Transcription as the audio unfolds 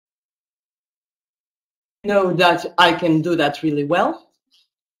know that I can do that really well.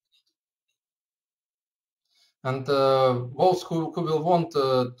 And those who will want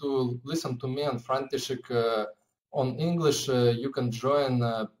to listen to me and František on English, you can join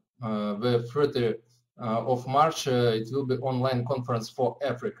the 30th of March. It will be online conference for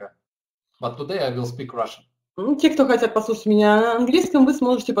Africa. But today I will speak Russian. Те, кто хотят послушать меня на английском, вы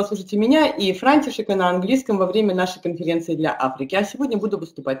сможете послушать и меня, и Франтишека на английском во время нашей конференции для Африки. А сегодня буду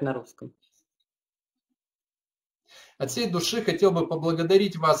выступать на русском. От всей души хотел бы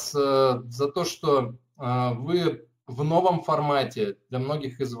поблагодарить вас за то, что вы в новом формате для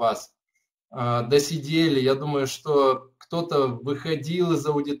многих из вас досидели. Я думаю, что кто-то выходил из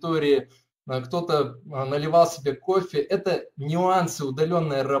аудитории, кто-то наливал себе кофе. Это нюансы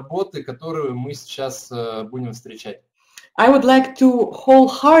удаленной работы, которую мы сейчас будем встречать. I would like to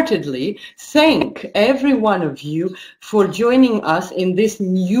wholeheartedly thank every one of you for joining us in this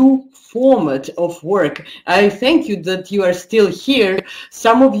new format of work. I thank you that you are still here.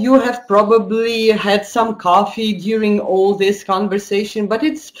 Some of you have probably had some coffee during all this conversation, but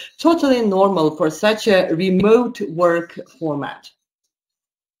it's totally normal for such a remote work format.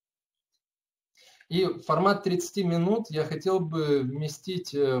 И в формат 30 минут я хотел бы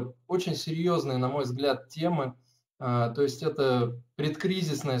вместить очень серьезные, на мой взгляд, темы. То есть это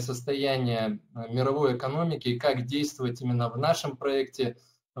предкризисное состояние мировой экономики и как действовать именно в нашем проекте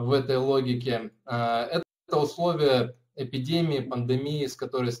в этой логике. Это условия эпидемии, пандемии, с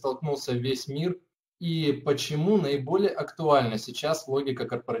которой столкнулся весь мир, и почему наиболее актуальна сейчас логика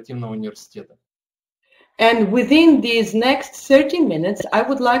корпоративного университета. And within these next 30 minutes, I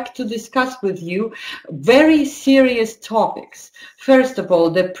would like to discuss with you very serious topics. First of all,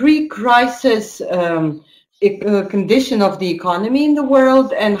 the pre-crisis condition of the economy in the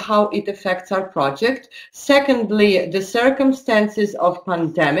world and how it affects our project. Secondly, the circumstances of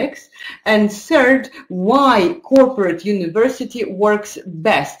pandemics. And third, why corporate university works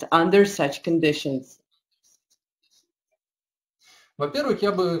best under such conditions. Во-первых,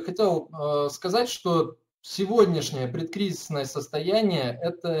 я бы хотел сказать, что сегодняшнее предкризисное состояние –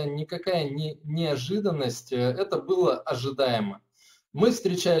 это никакая не неожиданность, это было ожидаемо. Мы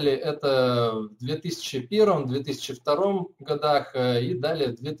встречали это в 2001-2002 годах, и далее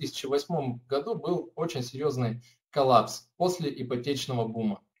в 2008 году был очень серьезный коллапс после ипотечного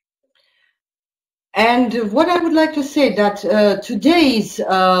бума. And what I would like to say that today's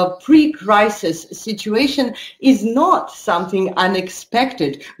pre-crisis situation is not something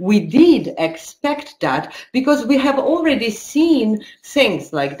unexpected. We did expect that because we have already seen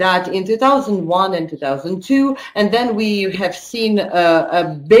things like that in 2001 and 2002, and then we have seen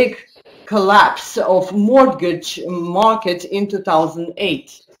a big collapse of mortgage market in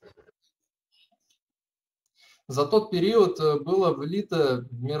 2008. За тот период было влито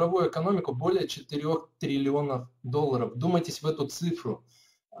в мировую экономику более 4 триллионов долларов. Вдумайтесь в эту цифру.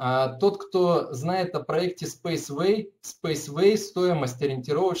 Тот, кто знает о проекте Spaceway, стоимость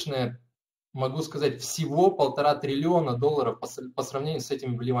ориентировочная, могу сказать, всего 1,5 триллиона долларов по сравнению с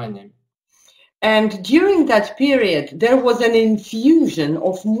этими вливаниями. And during that period, there was an infusion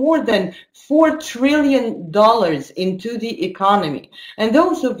of more than $4 trillion into the economy. And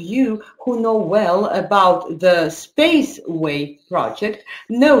those of you who know well about the Spaceway project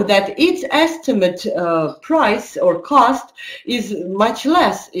know that its estimate price or cost is much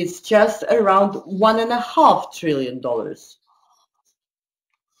less. It's just around $1.5 trillion.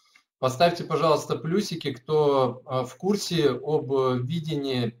 Поставьте, пожалуйста, плюсики, кто в курсе об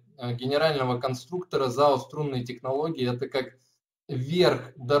видении генерального конструктора ЗАО «Струнные технологии». Это как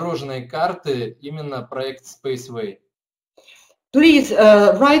верх дорожной карты именно проект Spaceway. Please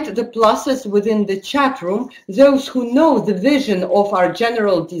write the pluses within the chat room. Those who know the vision of our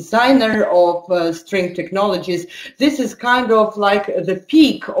general designer of string technologies, this is kind of like the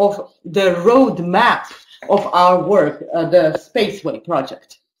peak of the roadmap of our work, the Spaceway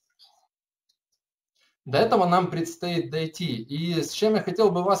project. До этого нам предстоит дойти. И с чем я хотел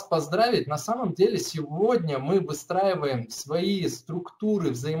бы вас поздравить, на самом деле сегодня мы выстраиваем свои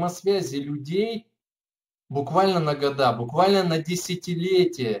структуры взаимосвязи людей буквально на года, буквально на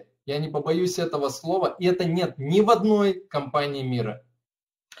десятилетия. Я не побоюсь этого слова. И это нет ни в одной компании мира.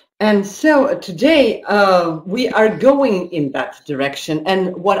 And so today we are going in that direction.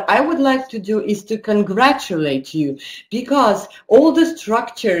 And what I would like to do is to congratulate you because all the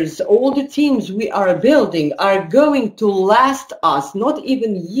structures, all the teams we are building are going to last us not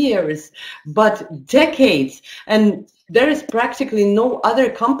even years, but decades. And there is practically no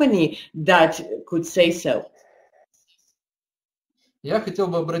other company that could say so. Я хотел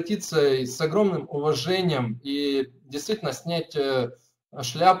бы обратиться с огромным уважением и действительно снять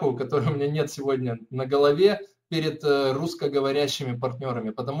шляпу, которой у меня нет сегодня на голове, перед русскоговорящими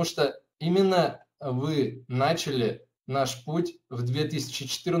партнерами, потому что именно вы начали наш путь в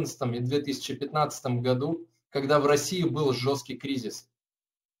 2014 и 2015 году, когда в России был жесткий кризис.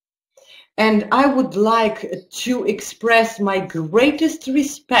 And I would like to express my greatest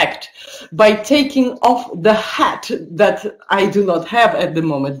respect by taking off the hat that I do not have at the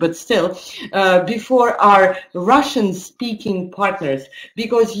moment, but still, before our Russian-speaking partners,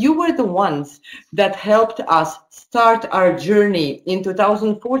 because you were the ones that helped us start our journey in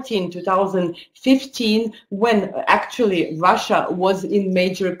 2014, 2015, when actually Russia was in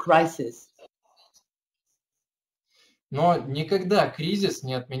major crisis. Но никогда кризис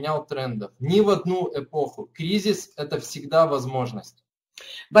не отменял трендов. Ни в одну эпоху. Кризис – это всегда возможность.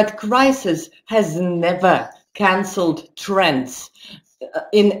 But crisis has never cancelled trends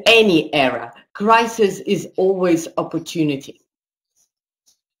in any era. Crisis is always opportunity.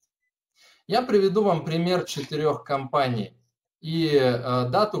 Я приведу вам пример 4 компаний и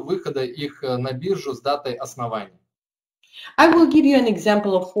дату выхода их на биржу с датой основания. I will give you an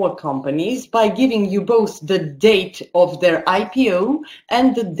example of 4 companies by giving you both the date of their IPO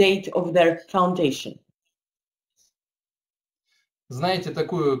and the date of their foundation. Знаете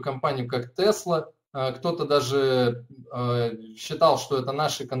такую компанию, как Tesla? Кто-то даже считал, что это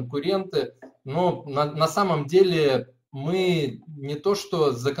наши конкуренты, но на самом деле мы не то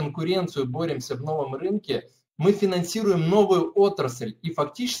что за конкуренцию боремся в новом рынке, мы финансируем новую отрасль, и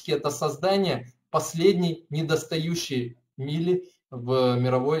фактически это создание последней недостающей мили в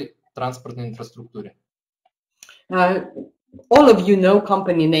мировой транспортной инфраструктуре. All of you know a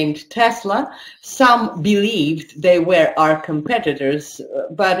company named Tesla. Some believed they were our competitors,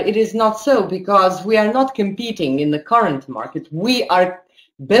 but it is not so because we are not competing in the current market. We are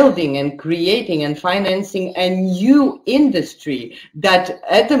building and creating and financing a new industry that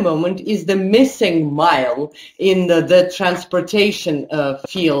at the moment is the missing mile in the transportation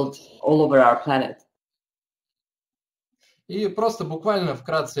field all over our planet. И просто буквально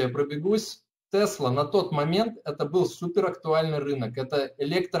вкратце я пробегусь. Tesla на тот момент это был суперактуальный рынок, это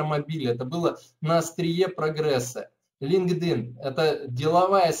электромобили, это было на острие прогресса. LinkedIn – это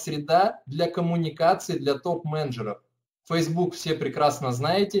деловая среда для коммуникации для топ-менеджеров. Facebook все прекрасно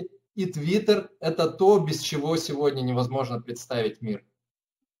знаете, и Twitter – это то, без чего сегодня невозможно представить мир.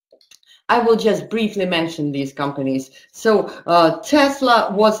 I will just briefly mention these companies. So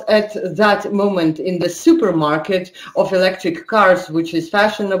Tesla was at that moment in the supermarket of electric cars, which is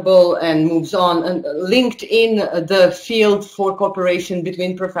fashionable and moves on, and LinkedIn, the field for cooperation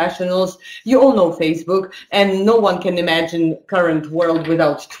between professionals. You all know Facebook, and no one can imagine current world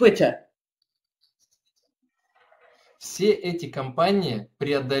without Twitter. Все эти компании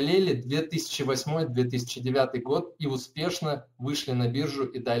преодолели 2008-2009 год и успешно вышли на биржу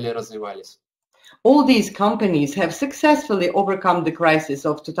и далее развивались. All these companies have successfully overcome the crisis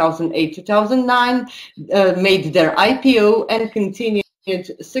of 2008-2009, made their IPO and continued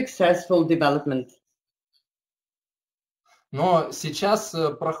successful development. Но сейчас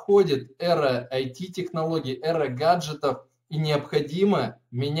проходит эра IT-технологий, эра гаджетов, и необходимо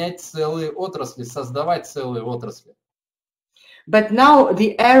менять целые отрасли, создавать целые отрасли. But now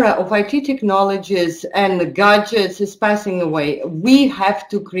the era of IT technologies and gadgets is passing away. We have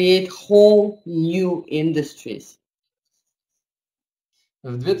to create whole new industries.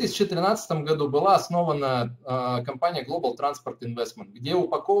 В 2013 году была основана компания Global Transport Investment, где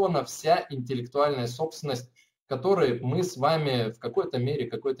упакована вся интеллектуальная собственность, которой мы с вами в какой-то мере,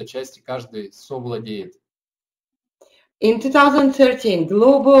 какой-то части каждый совладеет. In 2013,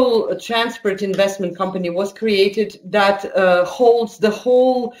 Global Transport Investment Company was created that holds the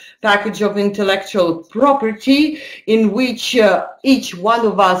whole package of intellectual property in which each one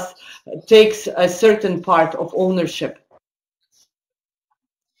of us takes a certain part of ownership.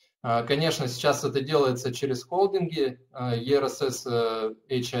 Конечно, сейчас это делается через холдинги, ERSS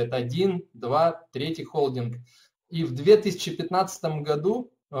H1, 2, 3 холдинг. И в 2015 году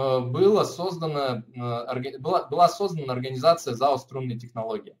была создана организация ЗАО «Струнные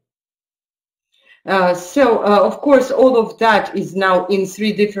технологии». Of course, all of that is now in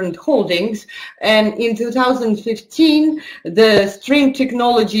 3 different holdings. And in 2015, the String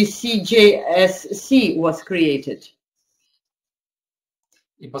Technology CJSC was created.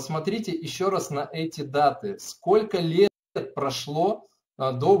 И посмотрите еще раз на эти даты. Сколько лет прошло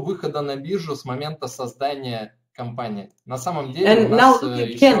до выхода на биржу с момента создания компании? На самом деле у нас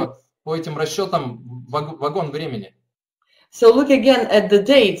еще по этим расчетам вагон времени. So look again at the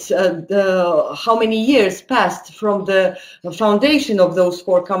dates, how many years passed from the foundation of those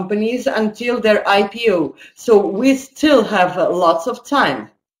 4 companies until their IPO. So we still have lots of time.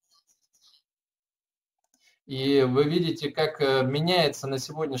 И вы видите, как меняется на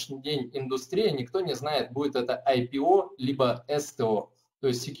сегодняшний день индустрия. Никто не знает, будет это IPO, либо STO, то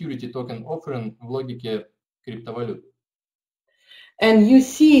есть Security Token Offering в логике криптовалют. And you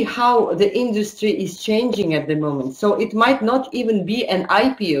see how the industry is changing at the moment. So it might not even be an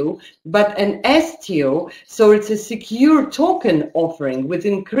IPO, but an STO. So it's a secure token offering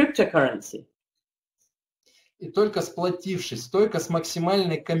within cryptocurrency. И только сплотившись, только с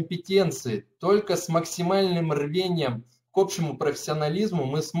максимальной компетенцией, только с максимальным рвением к общему профессионализму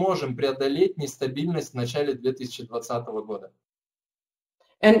мы сможем преодолеть нестабильность в начале 2020 года.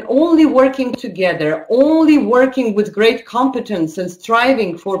 And only working together, only working with great competence and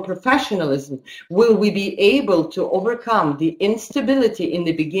striving for professionalism will we be able to overcome the instability in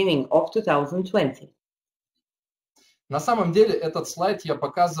the beginning of 2020. На самом деле этот слайд я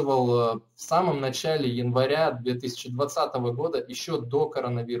показывал в самом начале января 2020 года, еще до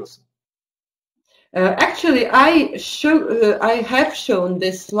коронавируса. Actually, I have shown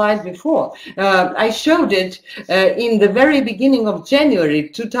this slide before. I showed it in the very beginning of January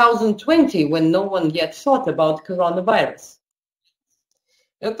 2020, when no one yet thought about coronavirus.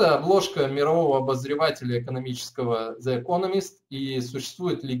 Это обложка мирового обозревателя экономического The Economist, и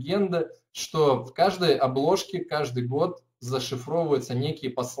существует легенда, что в каждой обложке каждый год зашифровываются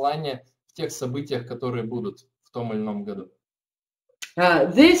некие послания в тех событиях, которые будут в том или ином году.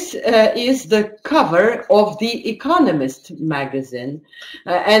 This is the cover of The Economist magazine,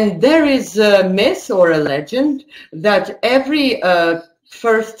 and there is a myth or a legend that every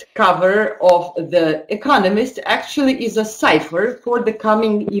first cover of The Economist actually is a cipher for the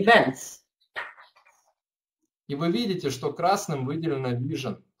coming events. И вы видите, что красным выделено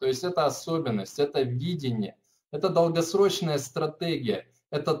vision, то есть это особенность, это видение, это долгосрочная стратегия.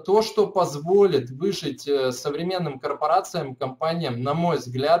 Это то, что позволит выжить современным корпорациям, компаниям, на мой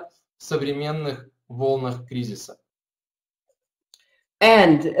взгляд, в современных волнах кризиса.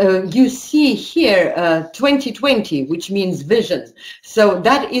 And you see here 2020, which means vision. So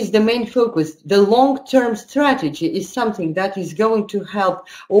that is the main focus. The long-term strategy is something that is going to help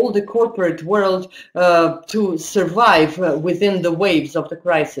all the corporate world to survive within the waves of the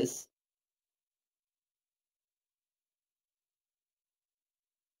crisis.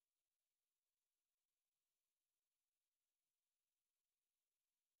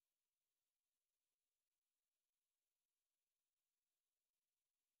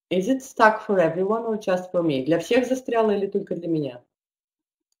 Is it stuck for everyone or just for me? Для всех застряло или только для меня?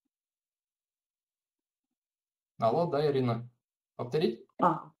 Алло, да, Ирина? Повторить?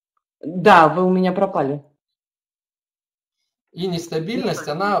 Да, вы у меня пропали. И нестабильность,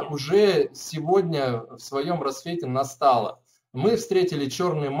 она уже сегодня в своем рассвете настала. Мы встретили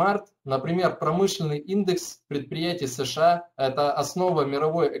черный март, например, промышленный индекс предприятий США, это основа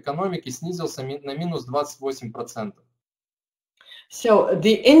мировой экономики, снизился на минус 28%. So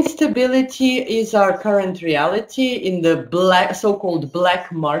the instability is our current reality in the so-called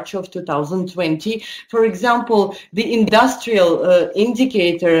Black March of 2020. For example, the industrial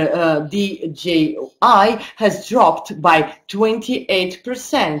indicator, DJI, has dropped by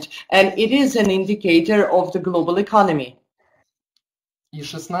 28%, and it is an indicator of the global economy. И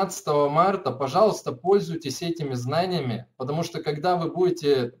 16 марта, пожалуйста, пользуйтесь этими знаниями, потому что когда вы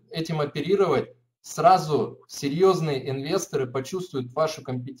будете этим оперировать, сразу серьезные инвесторы почувствуют вашу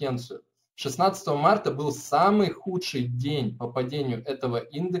компетенцию. 16 марта был самый худший день по падению этого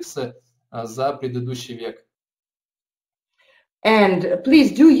индекса за предыдущий век. And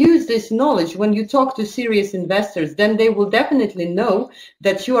please do use this knowledge when you talk to serious investors, then they will definitely know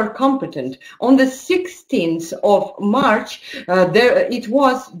that you are competent. On the 16th of March, it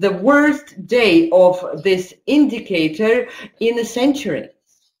was the worst day of this indicator in a century.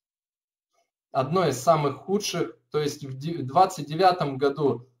 Одно из самых худших, то есть в 29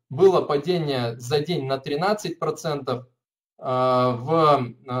 году было падение за день на 13%,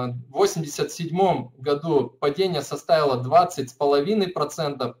 в 87 году падение составило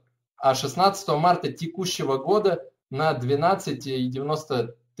 20,5%, а 16 марта текущего года на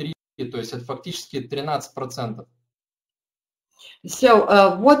 12,93%, то есть это фактически 13%. So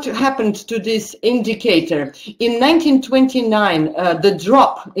what happened to this indicator? In 1929, the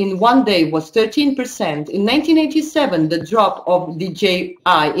drop in one day was 13%. In 1987, the drop of the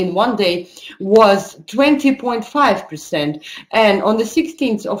DJI in one day was 20.5%. And on the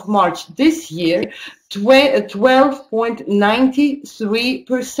 16th of March this year,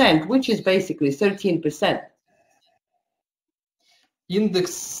 12.93%, which is basically 13%.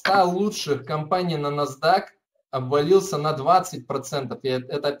 Индекс 100 лучших компаний на NASDAQ обвалился на 20%. И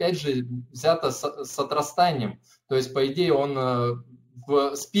это опять же взято с отрастанием. То есть, по идее, он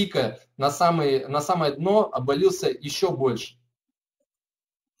с пика на самое дно обвалился еще больше.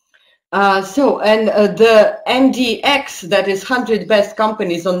 The NDX, that is 100 best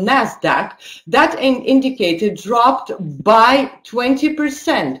companies on NASDAQ, that indicator dropped by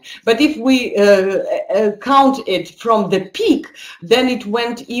 20%. But if we count it from the peak, then it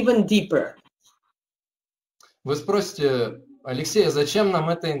went even deeper. Вы спросите, Алексей, зачем нам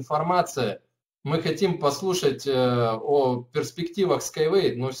эта информация? Мы хотим послушать о перспективах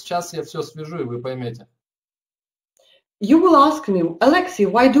Skyway, но сейчас я все свяжу, и вы поймете. You will ask me, Alexei,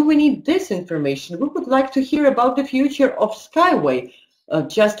 why do we need this information? We would like to hear about the future of Skyway.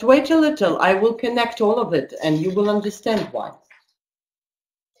 Just wait a little, I will connect all of it, and you will understand why.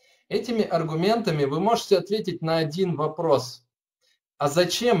 Этими аргументами вы можете ответить на один вопрос. А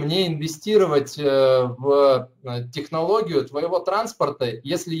зачем мне инвестировать в технологию твоего транспорта,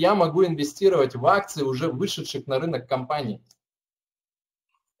 если я могу инвестировать в акции уже вышедших на рынок компаний?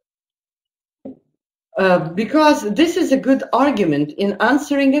 Because this is a good argument in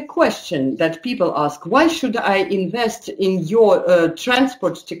answering a question that people ask, why should I invest in your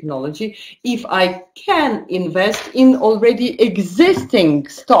transport technology if I can invest in already existing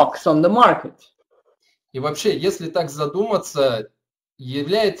stocks on the market? И вообще, если так задуматься,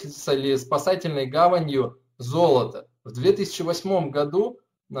 является ли спасательной гаванью золото? В 2008 году,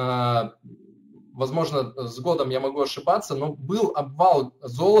 возможно, с годом я могу ошибаться, но был обвал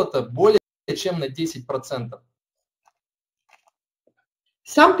золота более чем на 10%.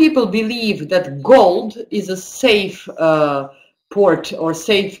 Some people believe that gold is a safe port or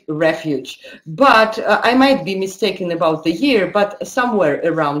safe refuge, but I might be mistaken about the year, but somewhere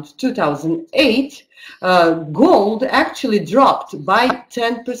around 2008, gold actually dropped by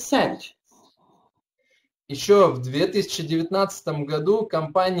 10%. Еще в 2019 году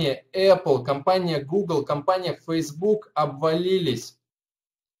компания Apple, компания Google, компания Facebook обвалились.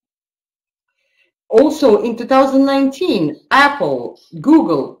 Also in 2019, Apple,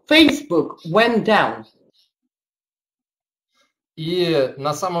 Google, Facebook went down. И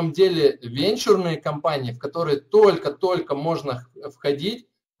на самом деле венчурные компании, в которые только-только можно входить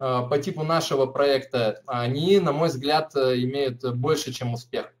по типу нашего проекта, они, на мой взгляд, имеют больше, чем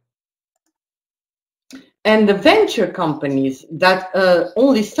успех. And the venture companies that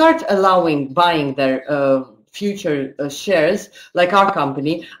only start allowing buying their future shares, like our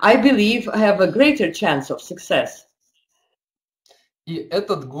company, I believe have a greater chance of success. И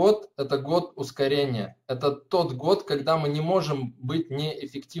этот год – это год ускорения. Это тот год, когда мы не можем быть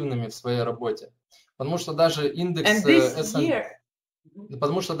неэффективными в своей работе. Потому что даже индекс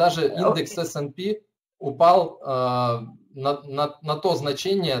S&P упал на то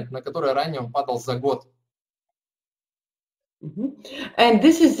значение, на которое ранее он падал за год. And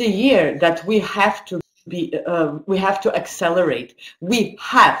this is the year that we have to accelerate. We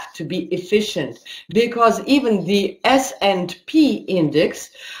have to be efficient, because even the S&P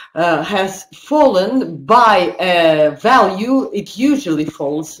index has fallen by a value it usually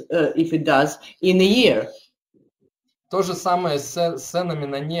falls, if it does, in a year. То же самое с ценами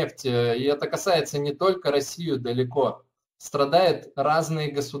на нефть, и это касается не только Россию далеко. Страдают разные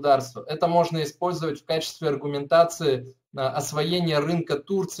государства. Это можно использовать в качестве аргументации освоения рынка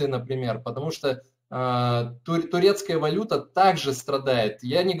Турции, например, потому что турецкая валюта также страдает.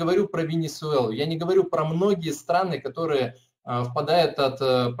 Я не говорю про Венесуэлу, я не говорю про многие страны, которые впадают от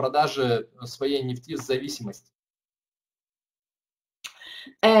продажи своей нефти в зависимость.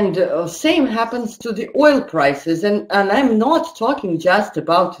 And same happens to the oil prices, and I'm not talking just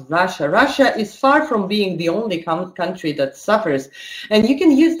about Russia. Russia is far from being the only country that suffers, and you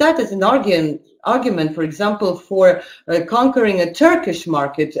can use that as an argument, for example, for conquering a Turkish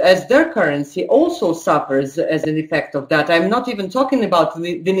market, as their currency also suffers as an effect of that. I'm not even talking about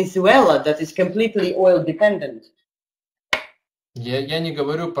Venezuela, that is completely oil dependent. Я не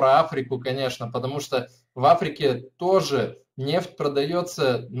говорю про Африку, конечно, потому что в Африке тоже нефть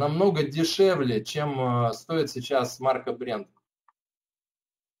продается намного дешевле, чем стоит сейчас марка Brent.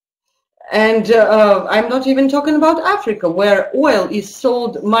 And I'm not even talking about Africa, where oil is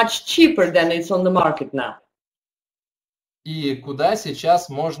sold much cheaper than it's on the market now. И куда сейчас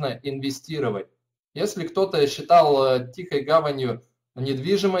можно инвестировать? Если кто-то считал тихой гаванью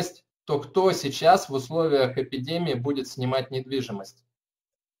недвижимость, то кто сейчас в условиях эпидемии будет снимать недвижимость?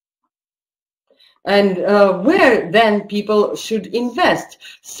 And where then people should invest?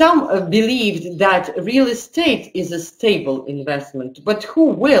 Some believed that real estate is a stable investment, but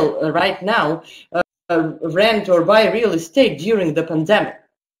who will right now rent or buy real estate during the pandemic.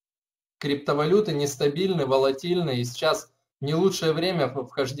 Криптовалюты нестабильны, волатильны, и сейчас не лучшее время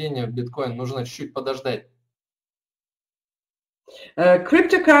вхождения в биткоин, нужно чуть-чуть подождать.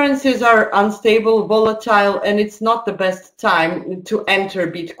 Cryptocurrencies are unstable, volatile, and it's not the best time to enter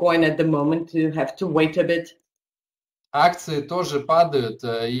Bitcoin at the moment. You have to wait a bit. Акции тоже падают,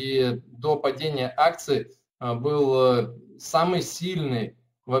 и до падения акций был самый сильный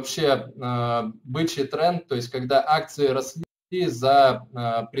вообще бычий тренд, то есть когда акции росли за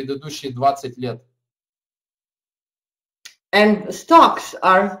предыдущие 20 лет. And stocks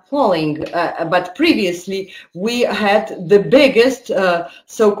are falling, but previously we had the biggest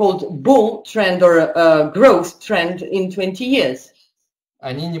so-called bull trend or growth trend in 20 years.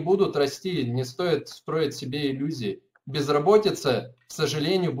 Они не будут расти, не стоит строить себе иллюзий. Безработица, к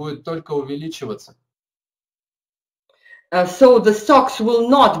сожалению, будет только увеличиваться. So the stocks will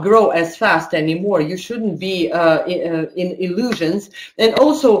not grow as fast anymore. You shouldn't be in illusions. And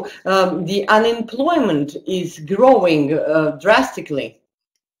also the unemployment is growing drastically.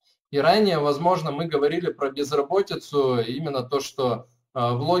 И ранее, возможно, мы говорили про безработицу, именно то, что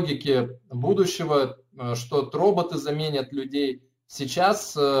в логике будущего, что роботы заменят людей.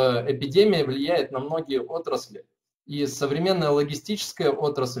 Сейчас эпидемия влияет на многие отрасли. И современная логистическая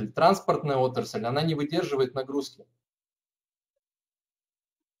отрасль, транспортная отрасль, она не выдерживает нагрузки.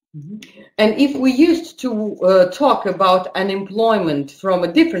 And if we used to talk about unemployment from a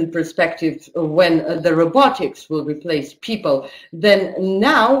different perspective when the robotics will replace people, then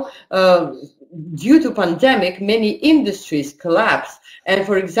now, due to pandemic, many industries collapse. And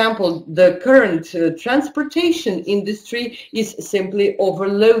for example, the current transportation industry is simply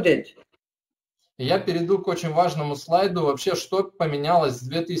overloaded. Я перейду к очень важному слайду. Вообще, что поменялось с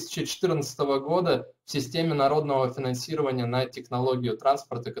 2014 года в системе народного финансирования на технологию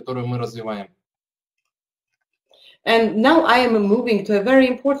транспорта, которую мы развиваем. And now I am moving to a very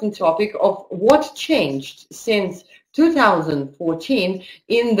important topic of what changed since 2014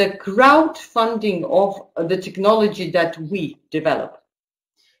 in the crowdfunding of the technology that we develop.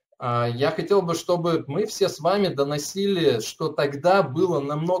 Я хотел бы, чтобы мы все с вами доносили, что тогда было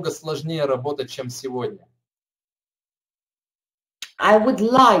намного сложнее работать, чем сегодня. I would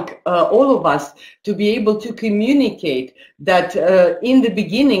like all of us to be able to communicate that in the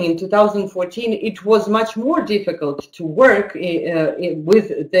beginning, in 2014, it was much more difficult to work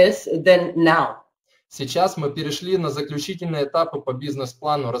with this than now. Сейчас мы перешли на заключительные этапы по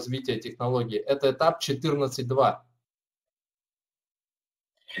бизнес-плану развития технологий. Это этап 14.2.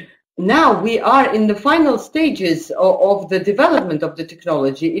 Now we are in the final stages of the development of the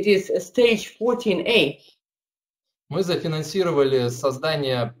technology. It is stage 14A. Мы зафинансировали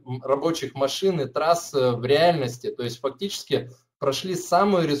создание рабочих машин и трасс в реальности, то есть фактически прошли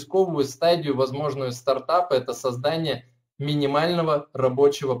самую рисковую стадию, возможную стартапа, это создание минимального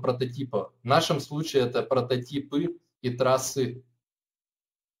рабочего прототипа. В нашем случае это прототипы и трассы.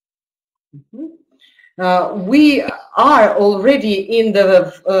 We are already in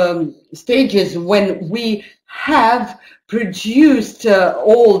the stages when we have produced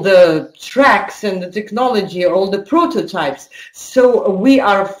all the tracks and the technology, all the prototypes. So we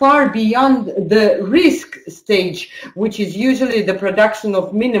are far beyond the risk stage, which is usually the production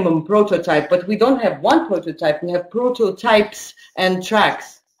of minimum prototype. But we don't have one prototype, we have prototypes and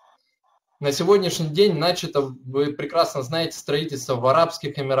tracks. На сегодняшний день начато, вы прекрасно знаете, строительство в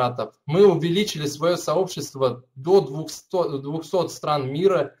Арабских Эмиратах. Мы увеличили свое сообщество до 200 стран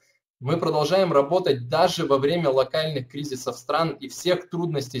мира. Мы продолжаем работать даже во время локальных кризисов стран и всех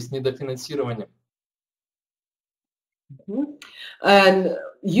трудностей с недофинансированием. And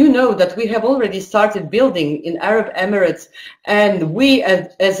you know that we have already started building in Arab Emirates, and we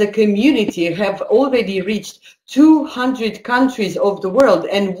as a community have already reached 200 countries of the world,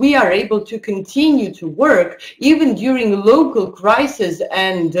 and we are able to continue to work even during local crises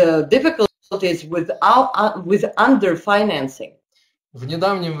and difficulties with underfinancing. В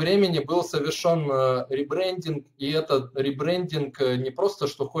недавнем времени был совершен ребрендинг, и этот ребрендинг не просто,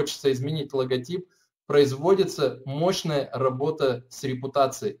 что хочется изменить логотип, производится мощная работа с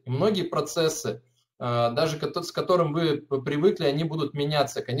репутацией. И многие процессы, даже с которым вы привыкли, они будут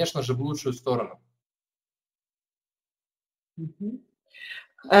меняться, конечно же, в лучшую сторону.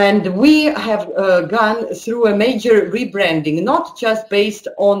 And we have gone through a major rebranding, not just based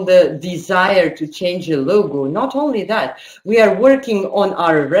on the desire to change a logo. Not only that, we are working on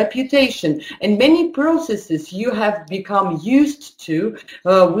our reputation, and many processes you have become used to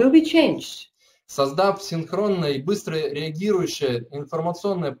will be changed. Создав синхронное и быстро реагирующее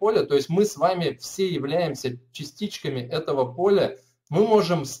информационное поле, то есть мы с вами все являемся частичками этого поля, мы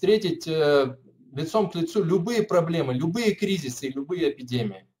можем встретить лицом к лицу любые проблемы, любые кризисы и любые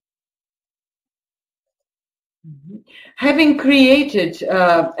эпидемии. Having created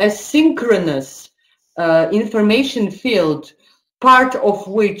a synchronous information field, part of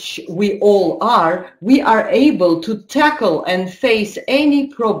which we all are, we are able to tackle and face any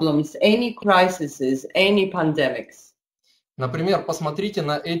problems, any crises, any pandemics. Например, посмотрите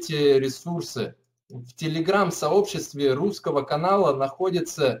на эти ресурсы. В телеграм-сообществе русского канала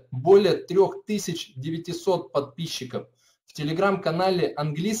находится более 3900 подписчиков. В телеграм-канале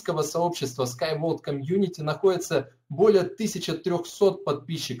английского сообщества Skyward Community находится более 1300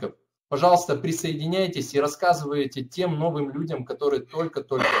 подписчиков. Пожалуйста, присоединяйтесь и рассказывайте тем новым людям, которые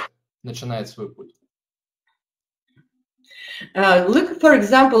только-только начинают свой путь. Look, for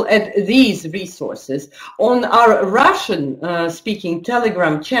example, at these resources. On our Russian-speaking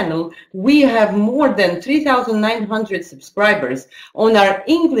Telegram channel, we have more than 3,900 subscribers. On our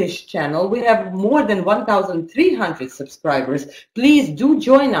English channel, we have more than 1,300 subscribers. Please do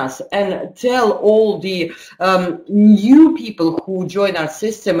join us and tell all the new people who join our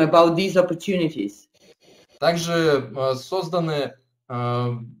system about these opportunities. Также созданы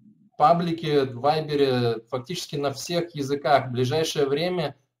паблики в Вайбере фактически на всех языках. В ближайшее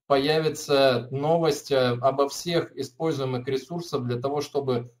время появится новость обо всех используемых ресурсах для того,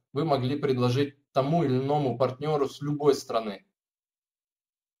 чтобы вы могли предложить тому или иному партнеру с любой страны.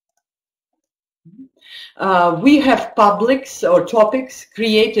 We have publics or topics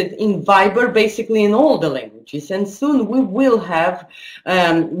created in Viber, basically in all the languages, and soon we will have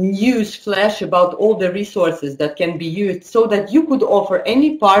news flash about all the resources that can be used, so that you could offer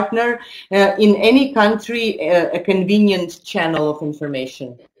any partner in any country a convenient channel of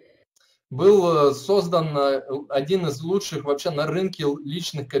information. Был создан один из лучших вообще на рынке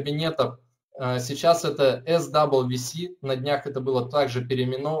личных кабинетов. Сейчас это SWC, на днях это было также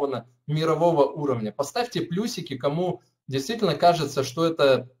переименовано, мирового уровня. Поставьте плюсики, кому действительно кажется, что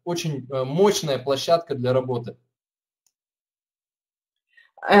это очень мощная площадка для работы.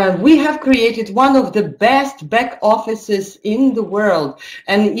 We have created one of the best back offices in the world,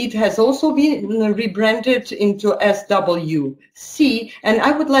 and it has also been rebranded into SWC, and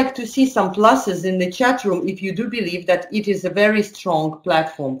I would like to see some pluses in the chat room if you do believe that it is a very strong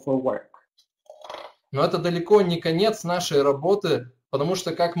platform for work. Но это далеко не конец нашей работы, потому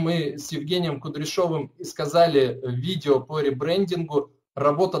что, как мы с Евгением Кудряшовым и сказали в видео по ребрендингу,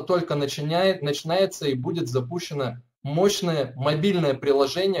 работа только начинается и будет запущено мощное мобильное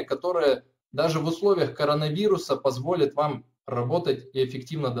приложение, которое даже в условиях коронавируса позволит вам работать и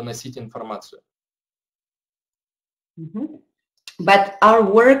эффективно доносить информацию. But our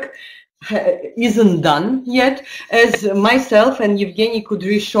work isn't done yet, as myself and Evgeny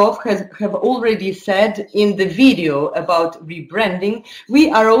Kudryshov have already said in the video about rebranding.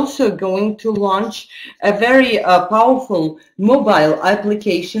 We are also going to launch a very powerful mobile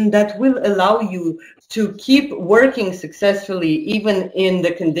application that will allow you to keep working successfully even in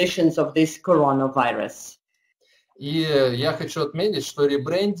the conditions of this coronavirus. И я хочу отметить, что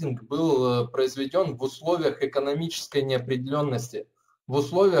ребрендинг был произведен в условиях экономической неопределенности, в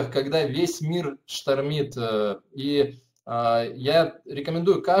условиях, когда весь мир штормит. И я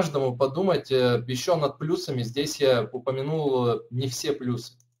рекомендую каждому подумать еще над плюсами. Здесь я упомянул не все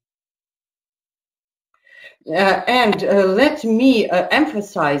плюсы. And let me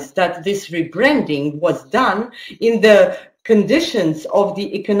emphasize that this rebranding was done in the conditions of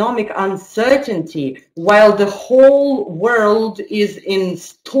the economic uncertainty while the whole world is in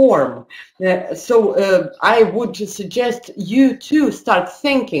storm. So I would suggest you to start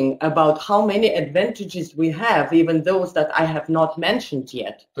thinking about how many advantages we have, even those that I have not mentioned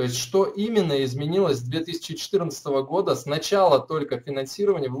yet. То есть, что именно изменилось с 2014 года, сначала только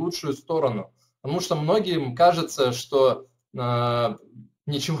финансирование в лучшую сторону. Потому что многим кажется, что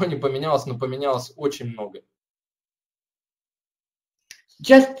ничего не поменялось, но поменялось очень много.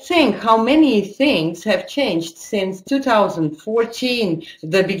 Just think how many things have changed since 2014,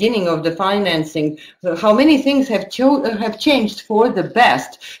 the beginning of the financing. How many things have changed for the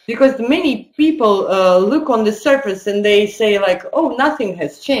best? Because many people look on the surface and they say like, oh, nothing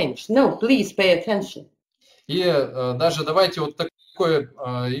has changed. No, please pay attention. И даже давайте вот такое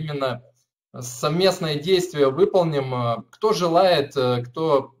именно совместное действие выполним. Кто желает,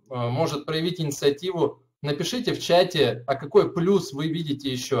 кто может проявить инициативу, напишите в чате, а какой плюс вы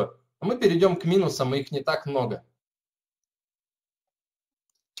видите еще. А мы перейдем к минусам, их не так много.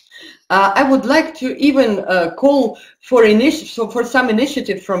 I would like to even call for some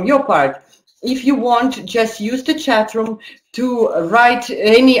initiative from your part. if you want, just use the chat room to write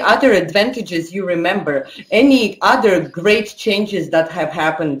any other advantages you remember, any other great changes that have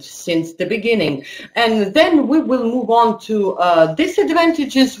happened since the beginning. And then we will move on to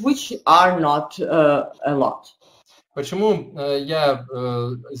disadvantages, which are not a lot. Почему я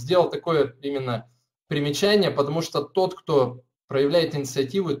сделал такое именно примечание? Потому что тот, кто проявляет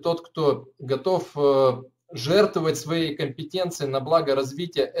инициативу, тот, кто готов жертвовать своей компетенцией на благо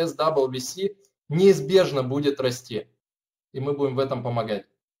развития SWC, неизбежно будет расти. И мы будем в этом помогать.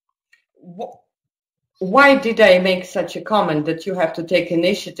 Why did I make such a comment that you have to take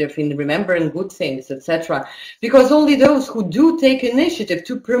initiative in remembering good things, etc.? Because only those who do take initiative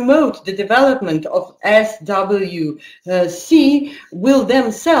to promote the development of SWC will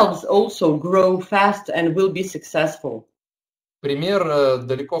themselves also grow fast and will be successful. Пример,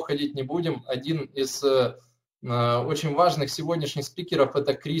 далеко ходить не будем. Один из очень важных сегодняшних спикеров –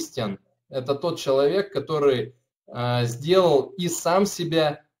 это Кристиан. Это тот человек, который сделал и сам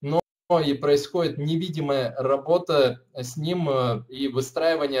себя, но и происходит невидимая работа с ним и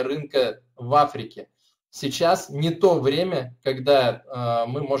выстраивание рынка в Африке. Сейчас не то время, когда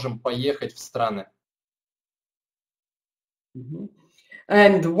мы можем поехать в страны.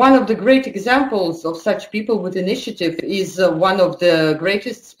 And one of the great examples of such people with initiative is one of the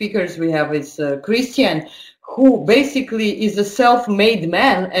greatest speakers we have is Christian, who basically is a self-made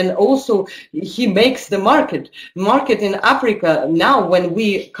man, and also he makes the market in Africa. Now when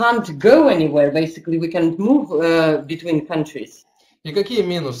we can't go anywhere, basically we can't move between countries. И какие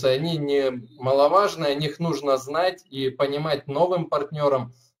минусы? Они немаловажны, о них нужно знать и понимать новым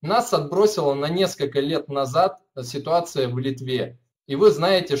партнерам. Нас отбросила на несколько лет назад ситуация в Литве. И вы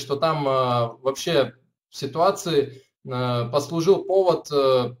знаете, что там вообще в ситуации послужил повод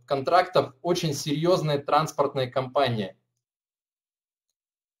контрактов очень серьезной транспортной компании.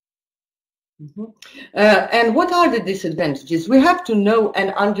 And what are the disadvantages? We have to know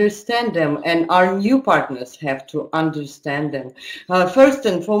and understand them, and our new partners have to understand them. First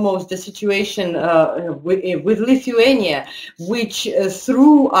and foremost, the situation with Lithuania, which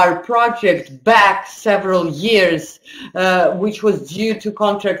threw our project back several years, which was due to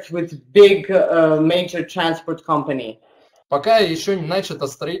contracts with big major transport company. Пока еще не начато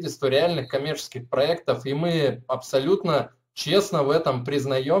строительство реальных коммерческих проектов, и мы абсолютно честно в этом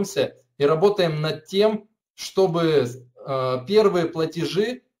признаемся, и работаем над тем, чтобы первые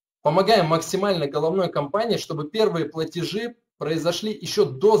платежи, помогаем максимально головной компании, чтобы первые платежи произошли еще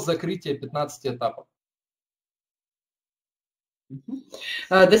до закрытия 15 этапов.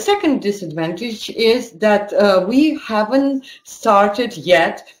 The second disadvantage is that we haven't started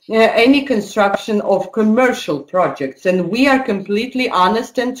yet any construction of commercial projects, and we are completely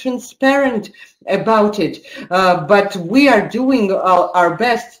honest and transparent about it, but we are doing our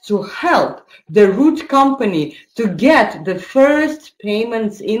best to help the root company to get the first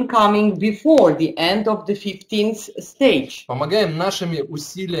payments incoming before the end of the 15th stage. Помогаем нашими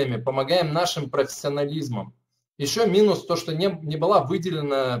усилиями, помогаем нашим профессионализмом. Еще минус то, что не была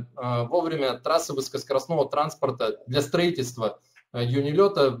выделена вовремя трасса высокоскоростного транспорта для строительства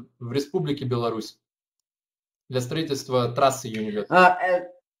юнилета в Республике Беларусь. Для строительства трассы юнилета.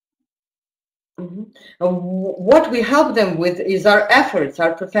 What we help them with is our efforts,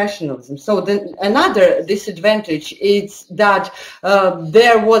 our professionalism. So another disadvantage is that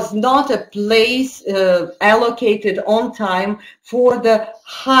there was not a place allocated on time for the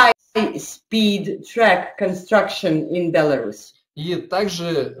high-speed track construction in Belarus. И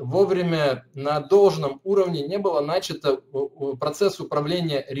также вовремя на должном уровне не было начато процесс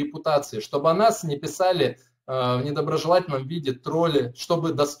управления репутацией, чтобы о нас не писали в недоброжелательном виде тролли,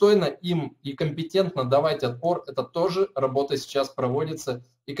 чтобы достойно им и компетентно давать отпор. Это тоже работа сейчас проводится,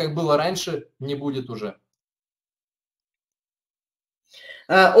 и как было раньше, не будет уже.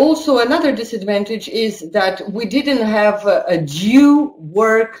 Also, another disadvantage is that we didn't have a due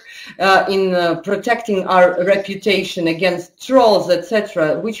work in protecting our reputation against trolls,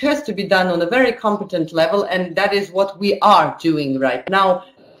 etc., which has to be done on a very competent level, and that is what we are doing right now.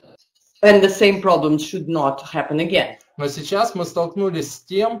 And the same problems should not happen again. Но сейчас мы столкнулись с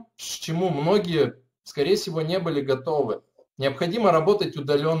тем, к чему многие, скорее всего, не были готовы. Необходимо работать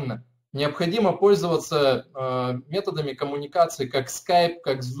удаленно. Необходимо пользоваться методами коммуникации, как Skype,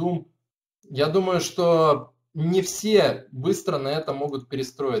 как Zoom. Я думаю, что не все быстро на это могут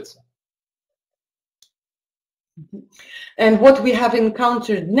перестроиться. And what we have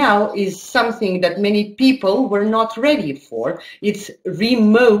encountered now is something that many people were not ready for. It's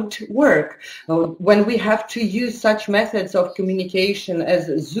remote work. When we have to use such methods of communication as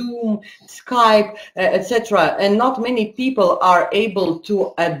Zoom, Skype, etc., and not many people are able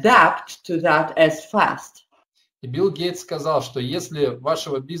to adapt to that as fast. И Билл Гейтс сказал, что если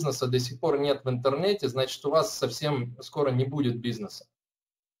вашего бизнеса до сих пор нет в интернете, значит, у вас совсем скоро не будет бизнеса.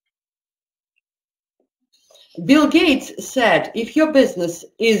 Bill Gates said, if your business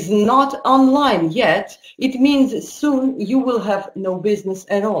is not online yet, it means soon you will have no business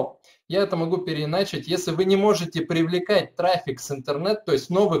at all. Я это могу переиначить. Если вы не можете привлекать трафик с интернета, то есть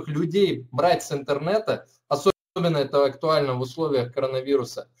новых людей брать с интернета, особенно это актуально в условиях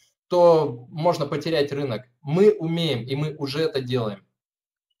коронавируса, то можно потерять рынок. Мы умеем, и мы уже это делаем.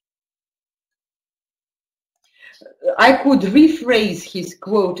 I could rephrase his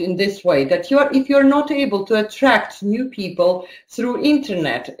quote in this way, that if you're not able to attract new people through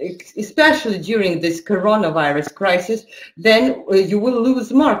internet, especially during this coronavirus crisis, then you will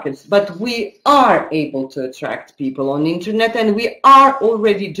lose markets. But we are able to attract people on internet, and we are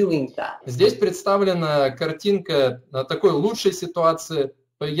already doing that. Здесь представлена картинка такой лучшей ситуации.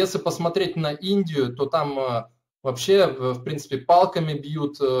 Если посмотреть на Индию, то там вообще, в принципе, палками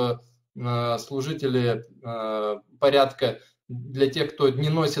бьют служители порядка для тех, кто не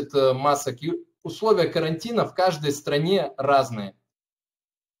носит масок. И условия карантина в каждой стране разные.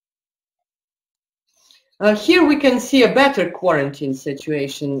 Here we can see a better quarantine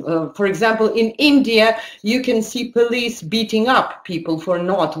situation. For example, in India, you can see police beating up people for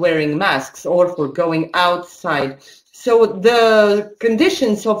not wearing masks or for going outside. So the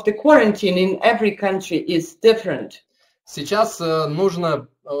conditions of the quarantine in every country is different. Сейчас нужно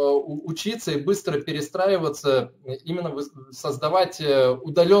учиться и быстро перестраиваться, именно создавать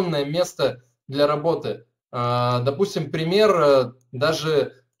удаленное место для работы. Допустим, пример,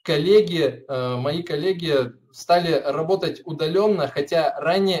 даже мои коллеги стали работать удаленно, хотя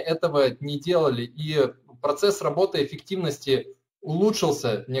ранее этого не делали, и процесс работы эффективности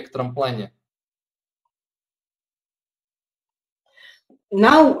улучшился в некотором плане.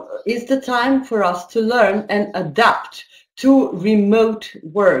 Now is the time for us to learn and adapt to remote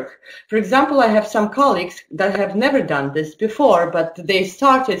work. For example, I have some colleagues that have never done this before, but they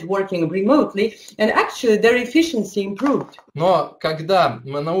started working remotely, and actually their efficiency improved. Но когда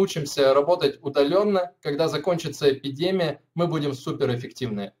мы научимся работать удаленно, когда закончится эпидемия, мы будем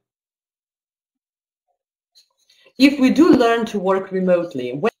суперэффективны. If we do learn to work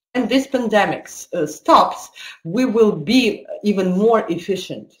remotely, when this pandemic stops, we will be even more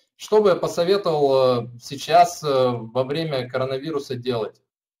efficient. Что бы я посоветовал сейчас во время коронавируса делать?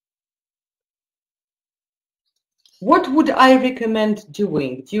 What would I recommend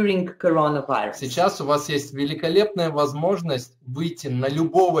doing during coronavirus? Сейчас у вас есть великолепная возможность выйти на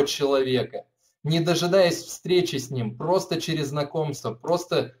любого человека, не дожидаясь встречи с ним, просто через знакомство,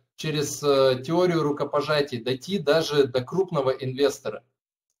 просто через теорию рукопожатий, дойти даже до крупного инвестора.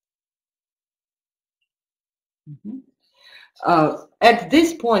 At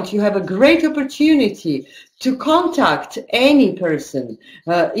this point, you have a great opportunity to contact any person,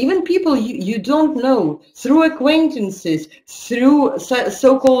 even people you don't know, through acquaintances, through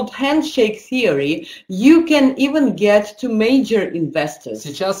so-called handshake theory. You can even get to major investors.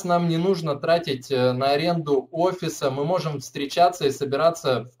 Сейчас нам не нужно тратить на аренду офиса, мы можем встречаться и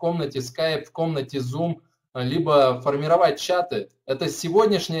собираться в комнате Skype, в комнате Zoom, либо формировать чаты. Это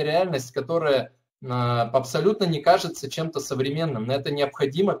сегодняшняя реальность, которая абсолютно не кажется чем-то современным. На это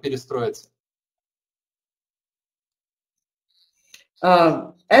необходимо перестроиться.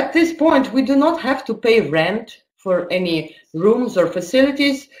 At this point, we do not have to pay rent for any rooms or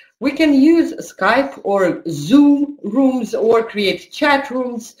facilities. We can use Skype or Zoom rooms or create chat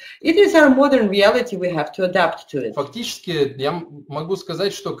rooms. It is our modern reality. We have to adapt to it. Фактически, я могу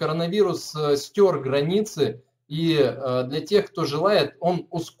сказать, что коронавирус стер границы. И для тех, кто желает, он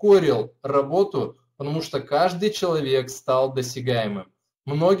ускорил работу, потому что каждый человек стал досягаемым.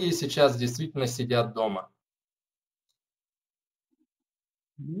 Многие сейчас действительно сидят дома.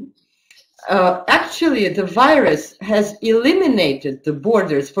 Actually, the virus has eliminated the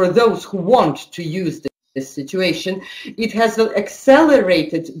borders for those who want to use this situation. It has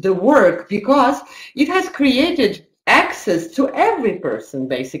accelerated the work because it has created access to every person,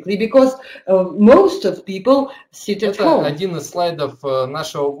 basically, because most of people sit at home. Это один из слайдов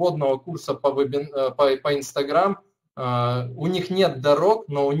нашего вводного курса по Instagram. У них нет дорог,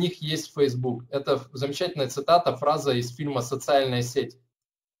 но у них есть Facebook. Это замечательная цитата, фраза из фильма «Социальная сеть».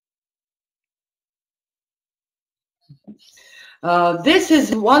 This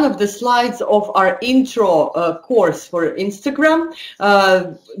is one of the slides of our intro course for Instagram.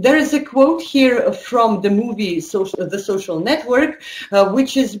 There is a quote here from the movie The Social Network,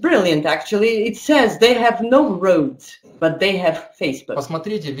 which is brilliant actually. It says, they have no roads, but they have Facebook.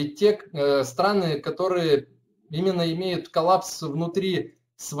 Посмотрите, ведь те страны, которые именно имеют коллапс внутри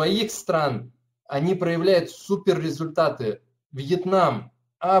своих стран, они проявляют супер результаты. Вьетнам,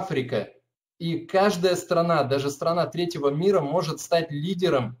 Африка. И каждая страна, даже страна третьего мира, может стать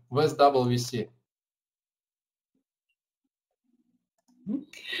лидером в SWC.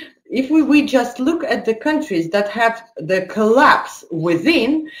 If we just look at the countries that have the collapse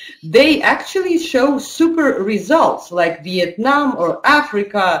within, they actually show super results, like Vietnam or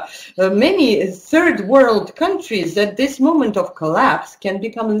Africa, many third world countries at this moment of collapse can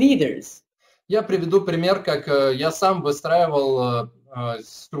become leaders. Я приведу пример, как я сам выстраивал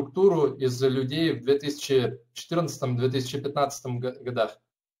структуру из людей в 2014-2015 годах.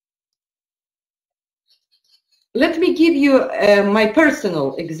 Let me give you my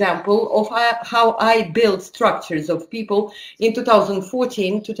personal example of how I build structures of people in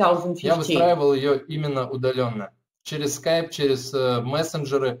 2014-2015. Я выстраивал ее именно удаленно, через Skype, через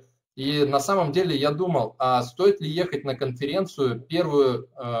мессенджеры. И на самом деле я думал, а стоит ли ехать на конференцию, первую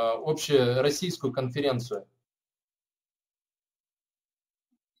общероссийскую конференцию?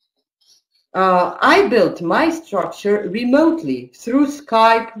 I built my structure remotely through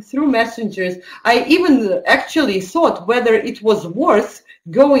Skype, through messengers. I even actually thought whether it was worth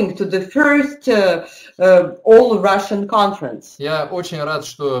going to the first all-Russian conference. Я очень рад,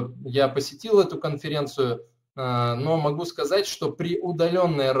 что я посетил эту конференцию, но могу сказать, что при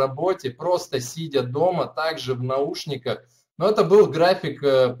удаленной работе, просто сидя дома, также в наушниках, но это был график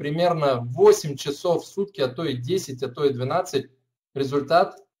примерно 8 часов в сутки, а то и 10, а то и 12.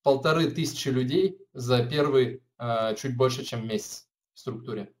 Результат – 1500 людей за первый чуть больше, чем месяц в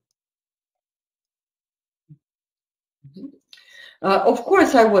структуре. Of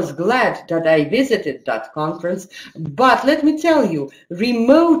course, I was glad that I visited that conference, but let me tell you,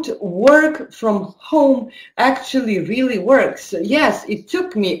 remote work from home actually really works. Yes, it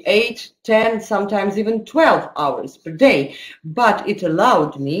took me 8, 10, sometimes even 12 hours per day, but it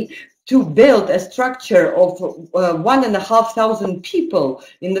allowed me to build a structure of 1,500 people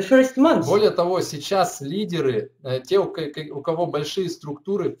in the first month. Более того, сейчас лидеры, те, у кого большие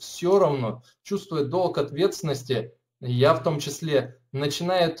структуры, все равно чувствуют долг ответственности, я в том числе,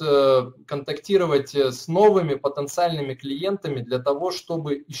 начинают контактировать с новыми потенциальными клиентами для того,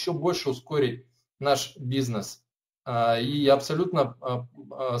 чтобы еще больше ускорить наш бизнес. И я абсолютно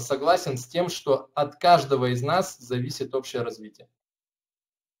согласен с тем, что от каждого из нас зависит общее развитие.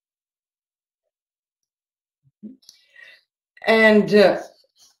 And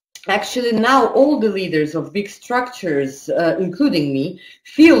actually now all the leaders of big structures, including me,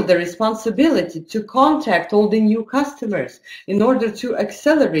 feel the responsibility to contact all the new customers in order to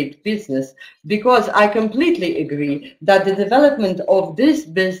accelerate business, because I completely agree that the development of this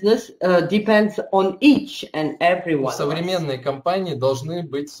business depends on each and every one. У современной компании должны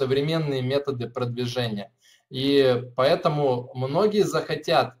быть современные методы продвижения. И поэтому многие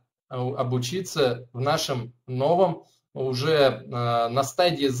захотят обучиться в нашем новом, уже на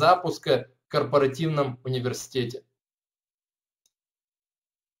стадии запуска корпоративном университете.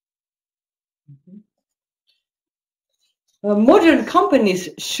 Modern companies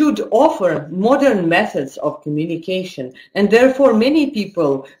should offer modern methods of communication, and therefore many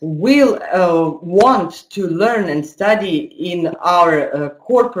people will want to learn and study in our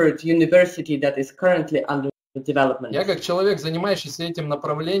corporate university that is currently under development. Я как человек, занимающийся этим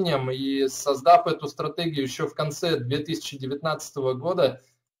направлением и создав эту стратегию еще в конце 2019 года,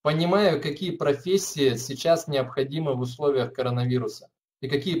 понимаю, какие профессии сейчас необходимы в условиях коронавируса и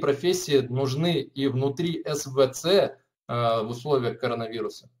какие профессии нужны и внутри СВЦ в условиях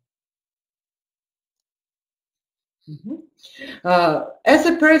коронавируса. As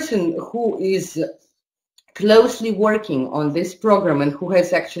a person who is closely working on this program and who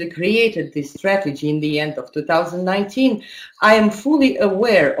has actually created this strategy in the end of 2019, I am fully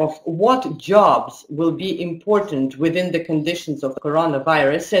aware of what jobs will be important within the conditions of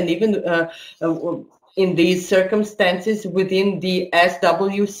coronavirus and even in these circumstances within the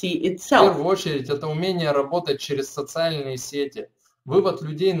SWC itself. В первую очередь, это умение работать через социальные сети, вывод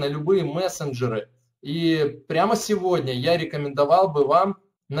людей на любые мессенджеры. И прямо сегодня я рекомендовал бы вам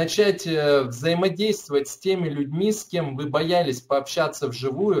начать взаимодействовать с теми людьми, с кем вы боялись пообщаться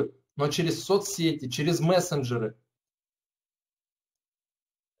вживую, но через соцсети, через мессенджеры.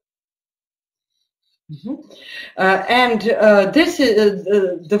 This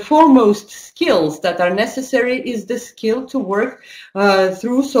is the foremost skills that are necessary is the skill to work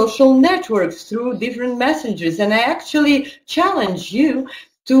through social networks, through different messengers. And I actually challenge you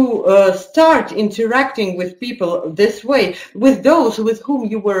to start interacting with people this way, with those with whom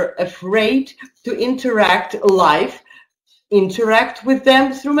you were afraid to interact live. Interact with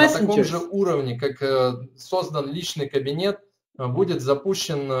them through messengers. На таком же уровне, как создан личный кабинет, будет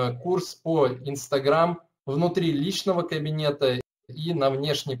запущен курс по Instagram внутри личного кабинета и на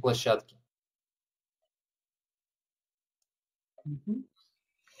внешней площадке.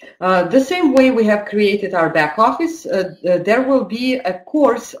 The same way we have created our back office, there will be a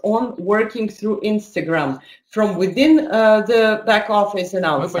course on working through Instagram from within the back office and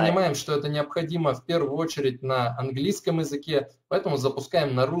outside. Мы понимаем, что это необходимо в первую очередь на английском языке, поэтому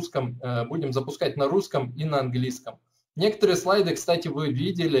запускаем на русском, будем запускать на русском и на английском. Некоторые слайды, кстати, вы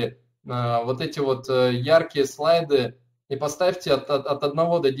видели, вот эти вот яркие слайды, и поставьте от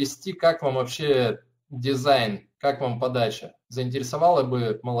 1 до 10, как вам вообще дизайн, как вам подача. Заинтересовала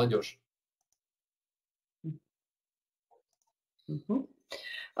бы молодежь.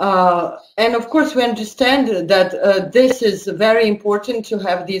 And of course, we understand that this is very important to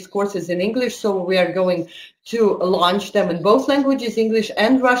have these courses in English, so we are going to launch them in both languages, English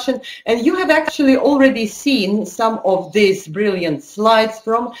and Russian. And you have actually already seen some of these brilliant slides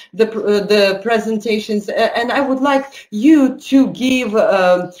from the presentations. And I would like you to give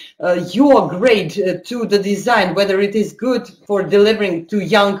your grade to the design, whether it is good for delivering to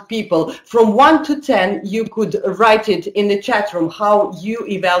young people. From 1 to 10, you could write it in the chat room, how you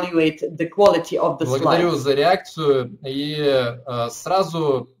evaluate the quality of the slides. Благодарю за реакцию. И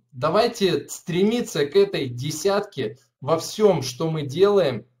сразу давайте стремиться к этой десятке во всем, что мы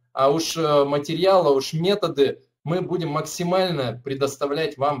делаем, а уж материалы, уж методы мы будем максимально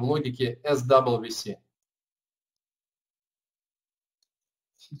предоставлять вам в логике SWC.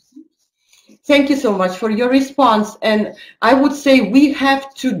 Thank you so much for your response. And I would say we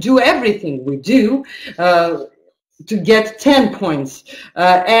have to do everything we do to get 10 points.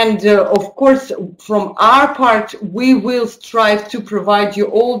 Of course, from our part, we will strive to provide you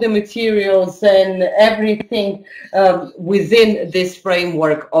all the materials and everything within this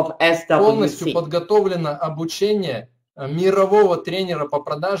framework of SWC. Полностью подготовлено обучение мирового тренера по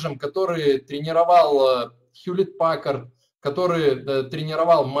продажам, который тренировал Hewlett Packard, который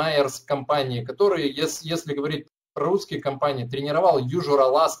тренировал Myers компании, который, если говорить про русские компании, тренировал Южур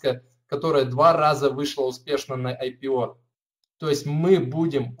Аласка, которая 2 раза вышла успешно на IPO. То есть мы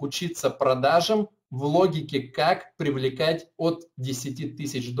будем учиться продажам в логике, как привлекать от 10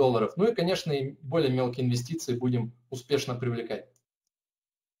 тысяч долларов. Ну и, конечно, и более мелкие инвестиции будем успешно привлекать.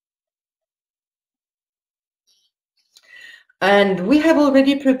 And we have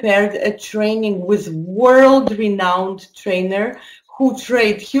already prepared a training with world-renowned trainer who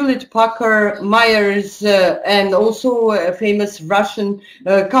trade Hewlett Packard, Myers, and also a famous Russian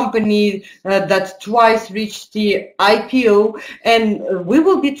company that twice reached the IPO. And we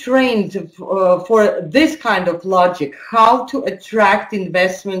will be trained for this kind of logic, how to attract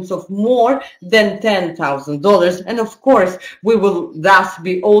investments of more than $10,000. And of course, we will thus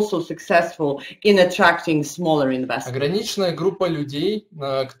be also successful in attracting smaller investors. Ограниченная группа людей,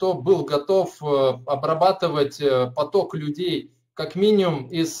 кто был готов обрабатывать поток людей, как минимум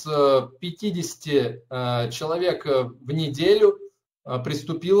из 50 человек в неделю,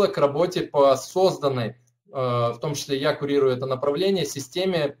 приступила к работе по созданной, в том числе я курирую это направление,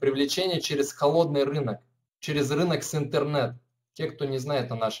 системе привлечения через холодный рынок, через рынок с интернет. Те, кто не знает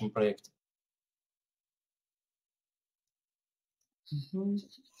о нашем проекте.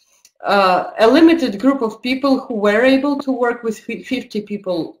 A limited group of people who were able to work with 50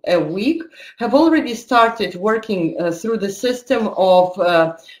 people a week have already started working through the system of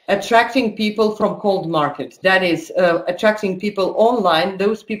attracting people from cold market. That is, attracting people online,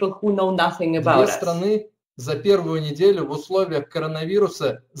 those people who know nothing about us. 2 страны за первую неделю в условиях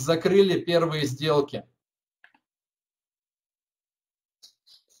коронавируса закрыли первые сделки.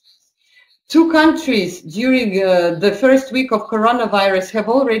 2 countries during the first week of coronavirus have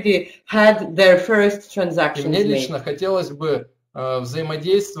already had their first transactions Мне made. лично хотелось бы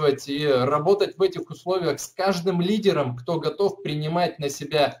взаимодействовать и работать в этих условиях с каждым лидером, кто готов принимать на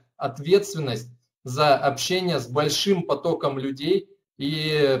себя ответственность за общение с большим потоком людей.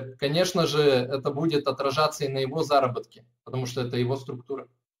 И, конечно же, это будет отражаться и на его заработке, потому что это его структура.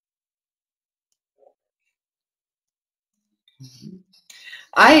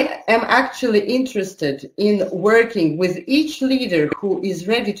 I am actually interested in working with each leader who is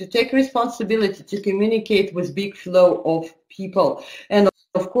ready to take responsibility to communicate with big flow of people. And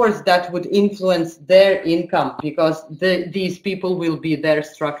of course, that would influence their income because these people will be their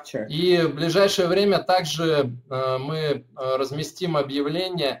structure. И в ближайшее время также мы разместим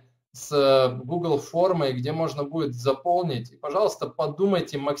объявление с Google формой, где можно будет заполнить. И, пожалуйста,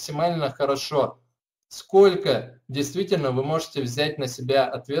 подумайте максимально хорошо, сколько действительно вы можете взять на себя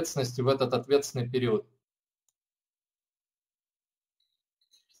ответственности в этот ответственный период.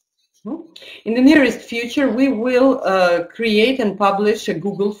 In the nearest future, we will create and publish a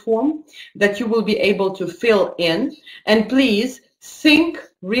Google form that you will be able to fill in. And please think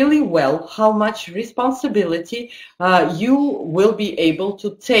really well how much responsibility you will be able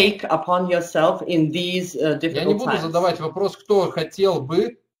to take upon yourself in these difficult times. Я не буду задавать вопрос, кто хотел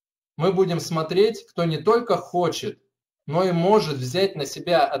бы. Мы будем смотреть, кто не только хочет, но и может взять на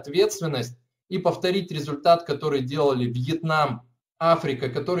себя ответственность и повторить результат, который делали Вьетнам, Африка,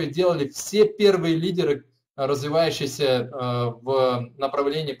 которые делали все первые лидеры, развивающиеся в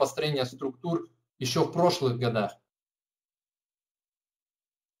направлении построения структур еще в прошлых годах.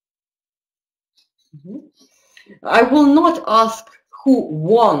 I will not ask who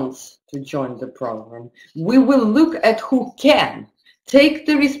wants to join the program. We will look at who can. Take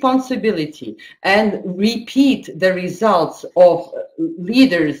the responsibility and repeat the results of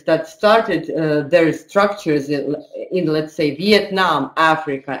leaders that started their structures in, let's say, Vietnam,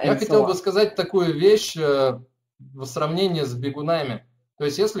 Africa, and so on. Я хотел бы сказать такую вещь в сравнении с бегунами. То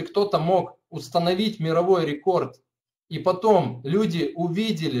есть, если кто-то мог установить мировой рекорд, и потом люди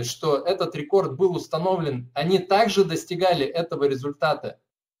увидели, что этот рекорд был установлен, они также достигали этого результата,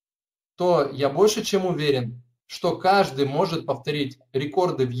 то я больше чем уверен, что каждый может повторить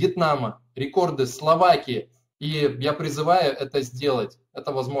рекорды Вьетнама, рекорды Словакии, и я призываю это сделать.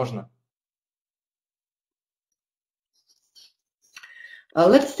 Это возможно.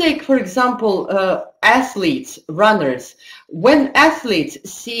 Let's take, for example, athletes, runners. When athletes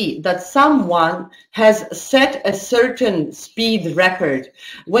see that someone has set a certain speed record,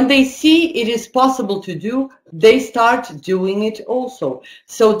 when they see it is possible to do, they start doing it also.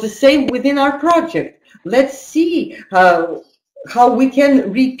 So the same within our project. Let's see how we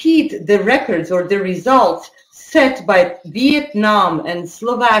can repeat the records or the results set by Vietnam and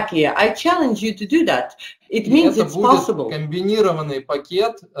Slovakia. I challenge you to do that. It means it's possible. Это будет комбинированный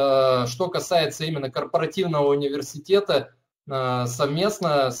пакет, что касается именно корпоративного университета,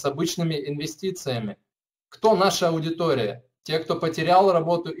 совместно с обычными инвестициями. Кто наша аудитория? Те, кто потерял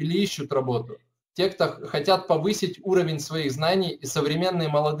работу или ищут работу? Те, кто хотят повысить уровень своих знаний, и современные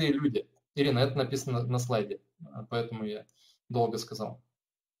молодые люди. Ирина, это написано на слайде, поэтому я долго сказал.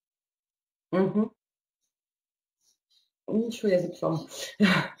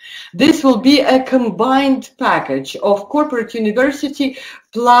 This will be a combined package of corporate university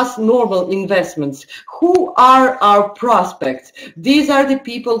plus normal investments. Who are our prospects? These are the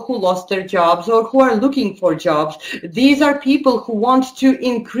people who lost their jobs or who are looking for jobs. These are people who want to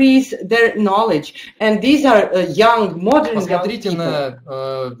increase their knowledge. And these are young, modern young people. Посмотрите на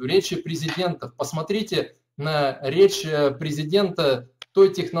речи президентов, посмотрите на речь президента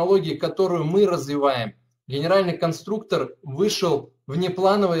той технологии, которую мы развиваем. Генеральный конструктор вышел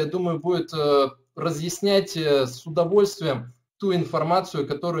внепланово, я думаю, будет разъяснять с удовольствием ту информацию,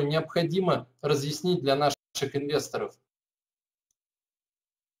 которую необходимо разъяснить для наших инвесторов.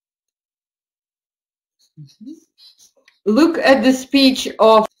 Look at the speech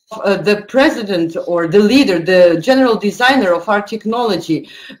of the president or the leader, the general designer of our technology.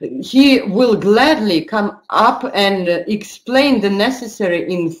 He will gladly come up and explain the necessary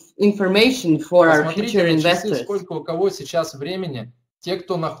information for our future investors. Сколько у кого сейчас времени. Те,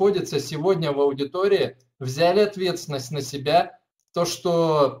 кто находится сегодня в аудитории, взяли ответственность на себя, то,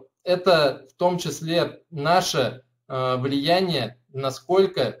 что это в том числе наше влияние,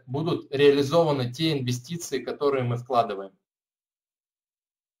 насколько будут реализованы те инвестиции, которые мы вкладываем.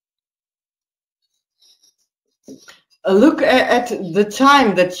 Look at the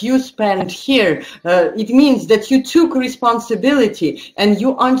time that you spent here. It means that you took responsibility and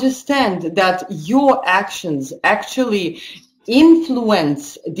you understand that your actions actually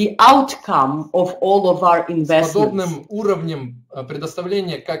influence the outcome of all of our investments. С подобным уровнем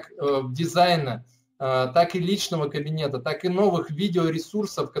предоставления как дизайна, так и личного кабинета, так и новых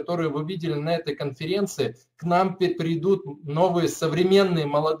видеоресурсов, которые вы видели на этой конференции, к нам придут новые современные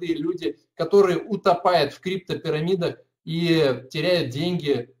молодые люди, которые утопают в криптопирамидах и теряют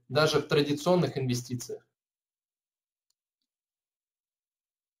деньги даже в традиционных инвестициях.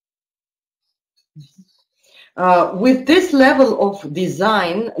 With this level of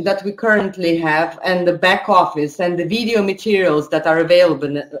design that we currently have, and the back office and the video materials that are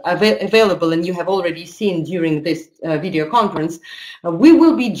available, and you have already seen during this video conference, we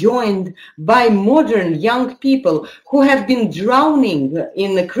will be joined by modern young people who have been drowning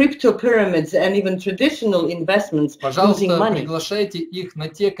in the crypto pyramids and even traditional investments, losing Пожалуйста, money. приглашайте их на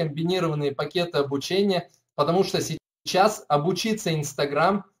те комбинированные пакеты обучения, потому что сейчас обучиться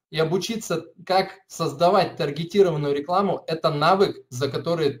Instagram и обучиться, как создавать таргетированную рекламу, это навык, за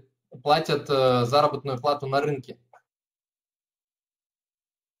который платят заработную плату на рынке.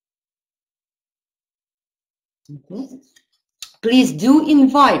 Please do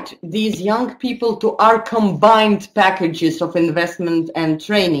invite these young people to our combined packages of investment and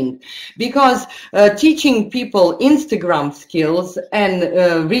training, because teaching people Instagram skills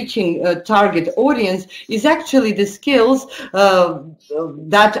and reaching a target audience is actually the skills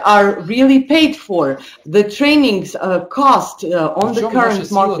that are really paid for. The trainings cost on the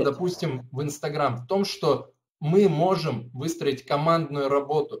current market. Допустим, в Instagram в том, что мы можем выстроить командную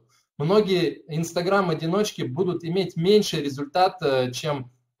работу. Многие Инстаграм-одиночки будут иметь меньший результат,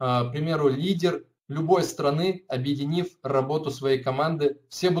 чем, к примеру, лидер любой страны, объединив работу своей команды.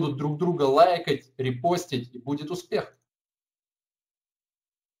 Все будут друг друга лайкать, репостить, и будет успех.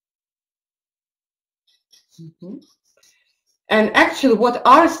 And actually what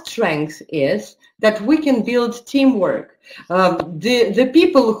our strength is that we can build teamwork. The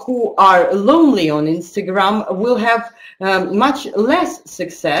people who are lonely on Instagram will have much less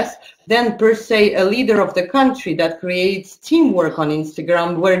success than per se a leader of the country that creates teamwork on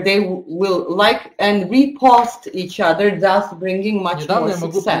Instagram, where they will like and repost each other, thus bringing much Недавно more я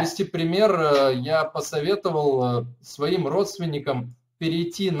могу success. привести пример. Я посоветовал своим родственникам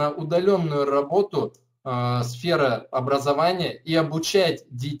перейти на удаленную работу, сфера образования, и обучать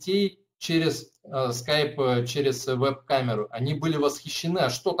детей через Skype, через веб-камеру. Они были восхищены. А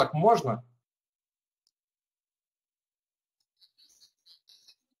что, так можно?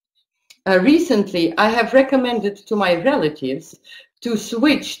 Recently, I have recommended to my relatives to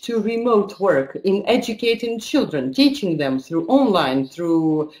switch to remote work in educating children, teaching them through online,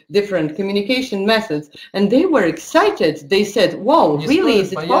 through different communication methods, and they were excited. They said, wow, really,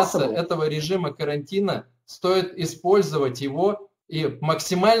 is it possible? Этого режима карантина, стоит использовать его и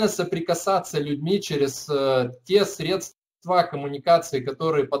максимально соприкасаться с людьми через те средства коммуникации,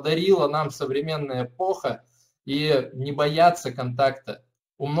 которые подарила нам современная эпоха, и не бояться контакта.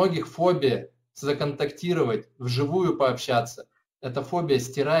 У многих фобия законтактировать, вживую пообщаться. Эта фобия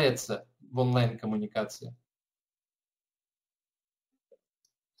стирается в онлайн-коммуникации.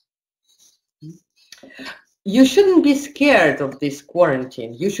 You shouldn't be scared of this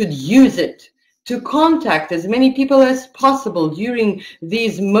quarantine. You should use it to contact as many people as possible during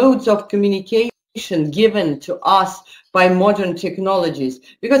these modes of communication given to us by modern technologies,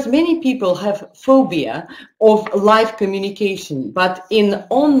 because many people have phobia of live communication, but in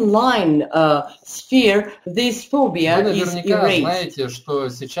online sphere this phobia is erased. Вы наверняка знаете, что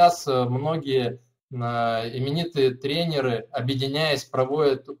сейчас многие именитые тренеры, объединяясь,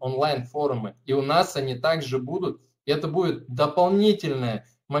 проводят онлайн-форумы, и у нас они также будут, и это будет дополнительный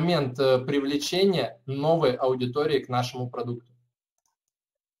момент привлечения новой аудитории к нашему продукту.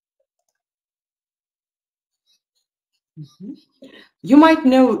 You might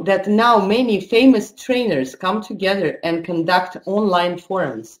know that now many famous trainers come together and conduct online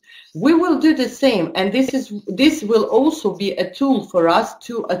forums. We will do the same, and this will also be a tool for us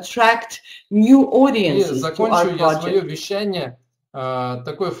to attract new audiences to our закончу я свое project. вещание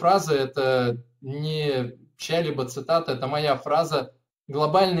такой фразой, это не чья-либо цитата, это моя фраза.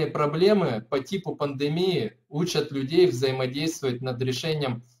 Глобальные проблемы по типу пандемии учат людей взаимодействовать над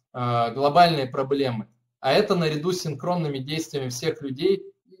решением глобальной проблемы. А это наряду с синхронными действиями всех людей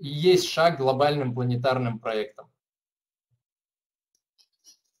и есть шаг к глобальным планетарным проектам.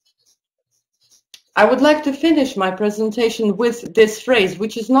 I would like to finish my presentation with this phrase,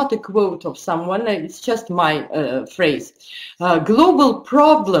 which is not a quote of someone, it's just my phrase. Global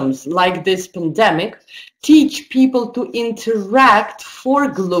problems like this pandemic teach people to interact for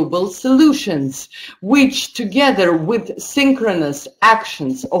global solutions, which together with synchronous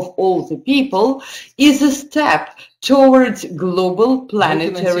actions of all the people is a step towards global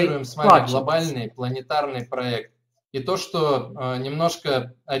planetary Мы финансируем с вами projects. глобальный планетарный проект. И то, что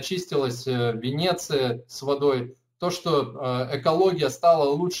немножко очистилась Венеция с водой, то, что экология стала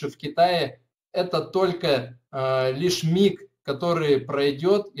лучше в Китае, это только лишь миг, который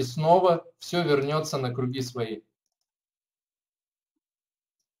пройдет, и снова все вернется на круги свои.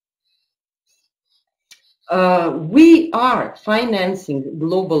 we are financing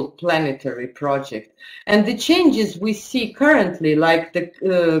global planetary project, and the changes we see currently, like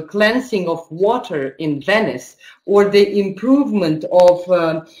the cleansing of water in Venice or the improvement of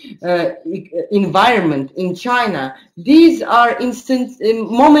environment in China, these are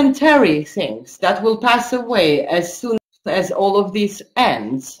momentary things that will pass away as soon as all of this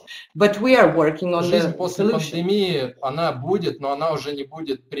ends. But we are working on Жизнь the после solution. пандемии, она будет, но она уже не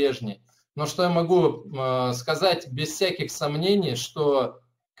будет прежней. Но что я могу сказать без всяких сомнений, что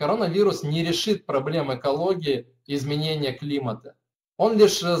коронавирус не решит проблем экологии и изменения климата. Он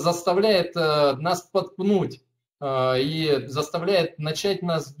лишь заставляет нас подпнуть и заставляет начать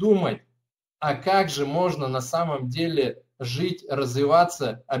нас думать, а как же можно на самом деле жить,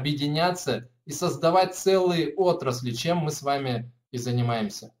 развиваться, объединяться и создавать целые отрасли, чем мы с вами и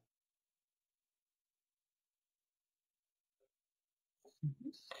занимаемся.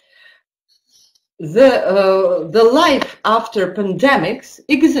 The life after pandemics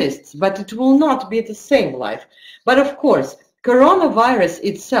exists, but it will not be the same life. But of course, coronavirus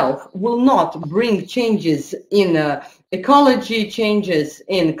itself will not bring changes in ecology, changes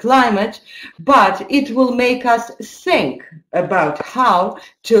in climate, but it will make us think about how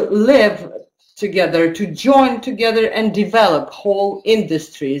to live together, to join together and develop whole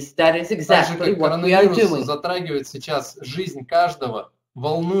industries. That is exactly what we are doing. Коронавирус затрагивает сейчас жизнь каждого,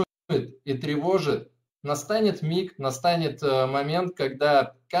 волнует и тревожит, настанет миг, настанет момент,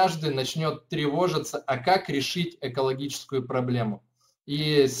 когда каждый начнет тревожиться, а как решить экологическую проблему.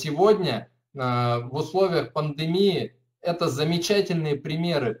 И сегодня в условиях пандемии это замечательные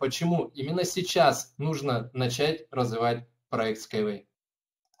примеры, почему именно сейчас нужно начать развивать проект Skyway.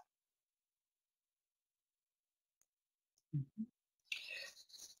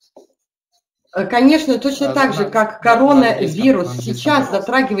 Конечно, точно так же, как коронавирус сейчас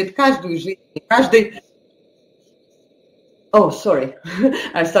затрагивает каждую жизнь, каждый... Oh, sorry,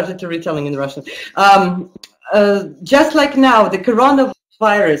 I started to retelling in Russian. Just like now, the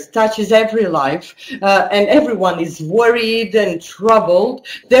coronavirus touches every life and everyone is worried and troubled,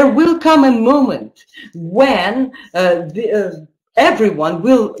 there will come a moment when everyone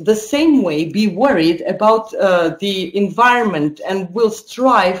will the same way be worried about the environment and will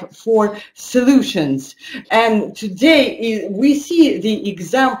strive for solutions. And today we see the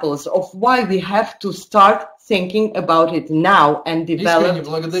examples of why we have to start thinking about it now and develop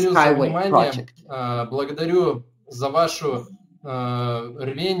Skyway project. Благодарю за ваше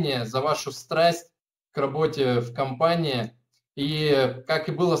рвение, за вашу страсть к работе в компании. И, как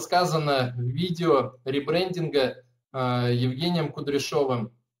и было сказано в видео ребрендинга Евгением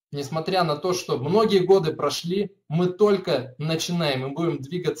Кудряшовым, несмотря на то, что многие годы прошли, мы только начинаем, мы будем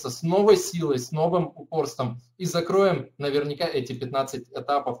двигаться с новой силой, с новым упорством и закроем наверняка эти 15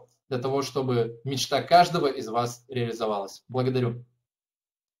 этапов для того, чтобы мечта каждого из вас реализовалась. Благодарю.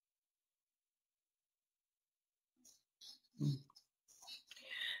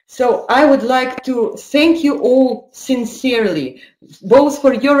 So I would like to thank you all sincerely, both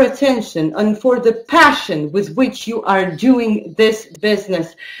for your attention and for the passion with which you are doing this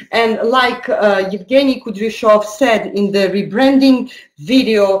business. And like Evgeny Kudryashov said in the rebranding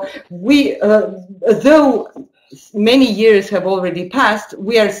video, we, though many years have already passed,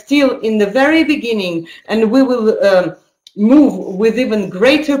 we are still in the very beginning, and we will move with even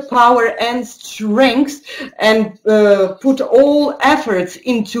greater power and strength and put all efforts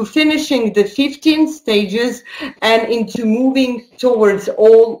into finishing the 15 stages and into moving towards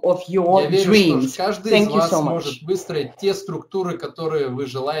all of your dreams. Thank you so much. Может выстроить те структуры, которые вы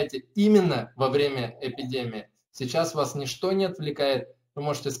желаете именно во время эпидемии. Сейчас вас ничто не отвлекает, вы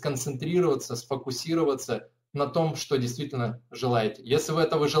можете сконцентрироваться, сфокусироваться на том, что действительно желаете. Если вы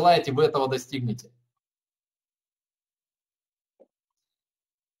этого желаете, вы этого достигнете.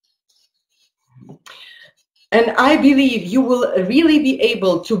 And I believe you will really be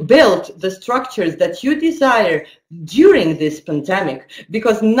able to build the structures that you desire during this pandemic,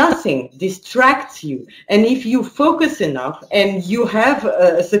 because nothing distracts you. And if you focus enough and you have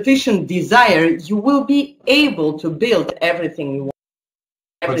a sufficient desire, you will be able to build everything you want.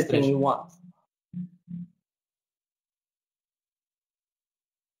 Everything you want.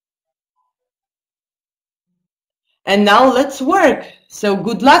 And now let's work. So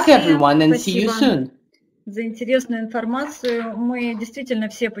good luck, everyone, and see you soon. За интересную информацию. Мы действительно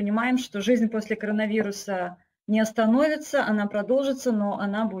все понимаем, что жизнь после коронавируса не остановится, она продолжится, но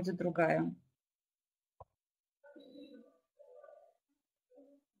она будет другая.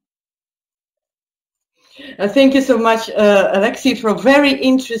 Thank you so much, Alexei, for very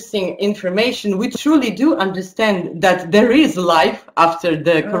interesting information. We truly do understand that there is life after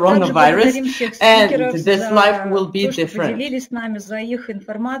the coronavirus, and this life will be different. Поделились с нами за их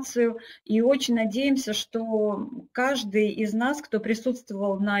информацию, и очень надеемся, что каждый из нас, кто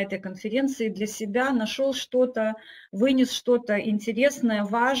присутствовал на этой конференции, для себя нашел что-то, вынес что-то интересное,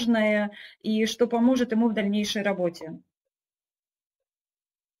 важное, и что поможет ему в дальнейшей работе.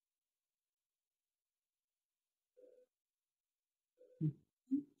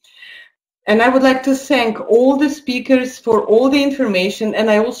 And I would like to thank all the speakers for all the information, and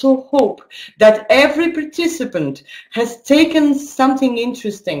I also hope that every participant has taken something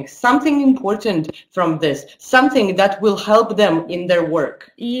interesting, something important from this, something that will help them in their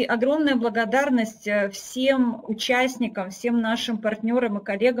work. И огромная благодарность всем участникам, всем нашим партнерам и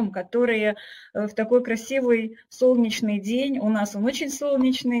коллегам, которые в такой красивый солнечный день, у нас он очень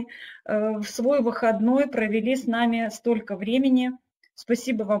солнечный, в свой выходной провели с нами столько времени.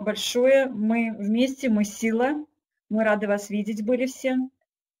 Спасибо вам большое. Мы вместе, мы сила. Мы рады вас видеть были все.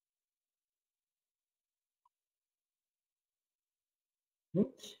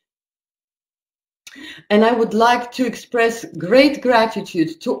 And I would like to express great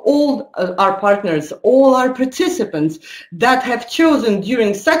gratitude to all our partners, all our participants that have chosen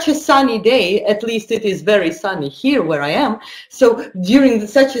during such a sunny day, at least it is very sunny here where I am, so during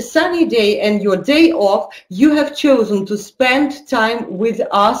such a sunny day and your day off, you have chosen to spend time with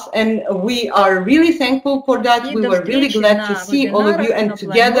us, and we are really thankful for that. We were really glad to see all of you, and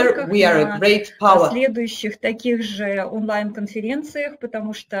together we are a great power. На следующих таких же онлайн-конференциях,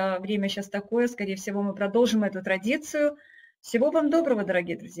 потому что время сейчас такое, скорее всего, мы продолжим эту традицию. Всего вам доброго,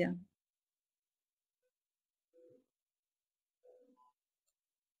 дорогие друзья.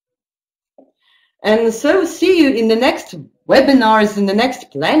 And so see you in the next webinars, in the next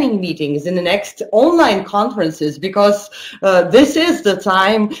planning meetings, in the next online conferences, because this is the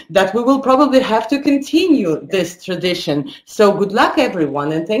time that we will probably have to continue this tradition. So good luck,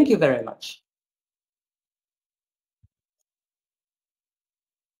 everyone, and thank you very much.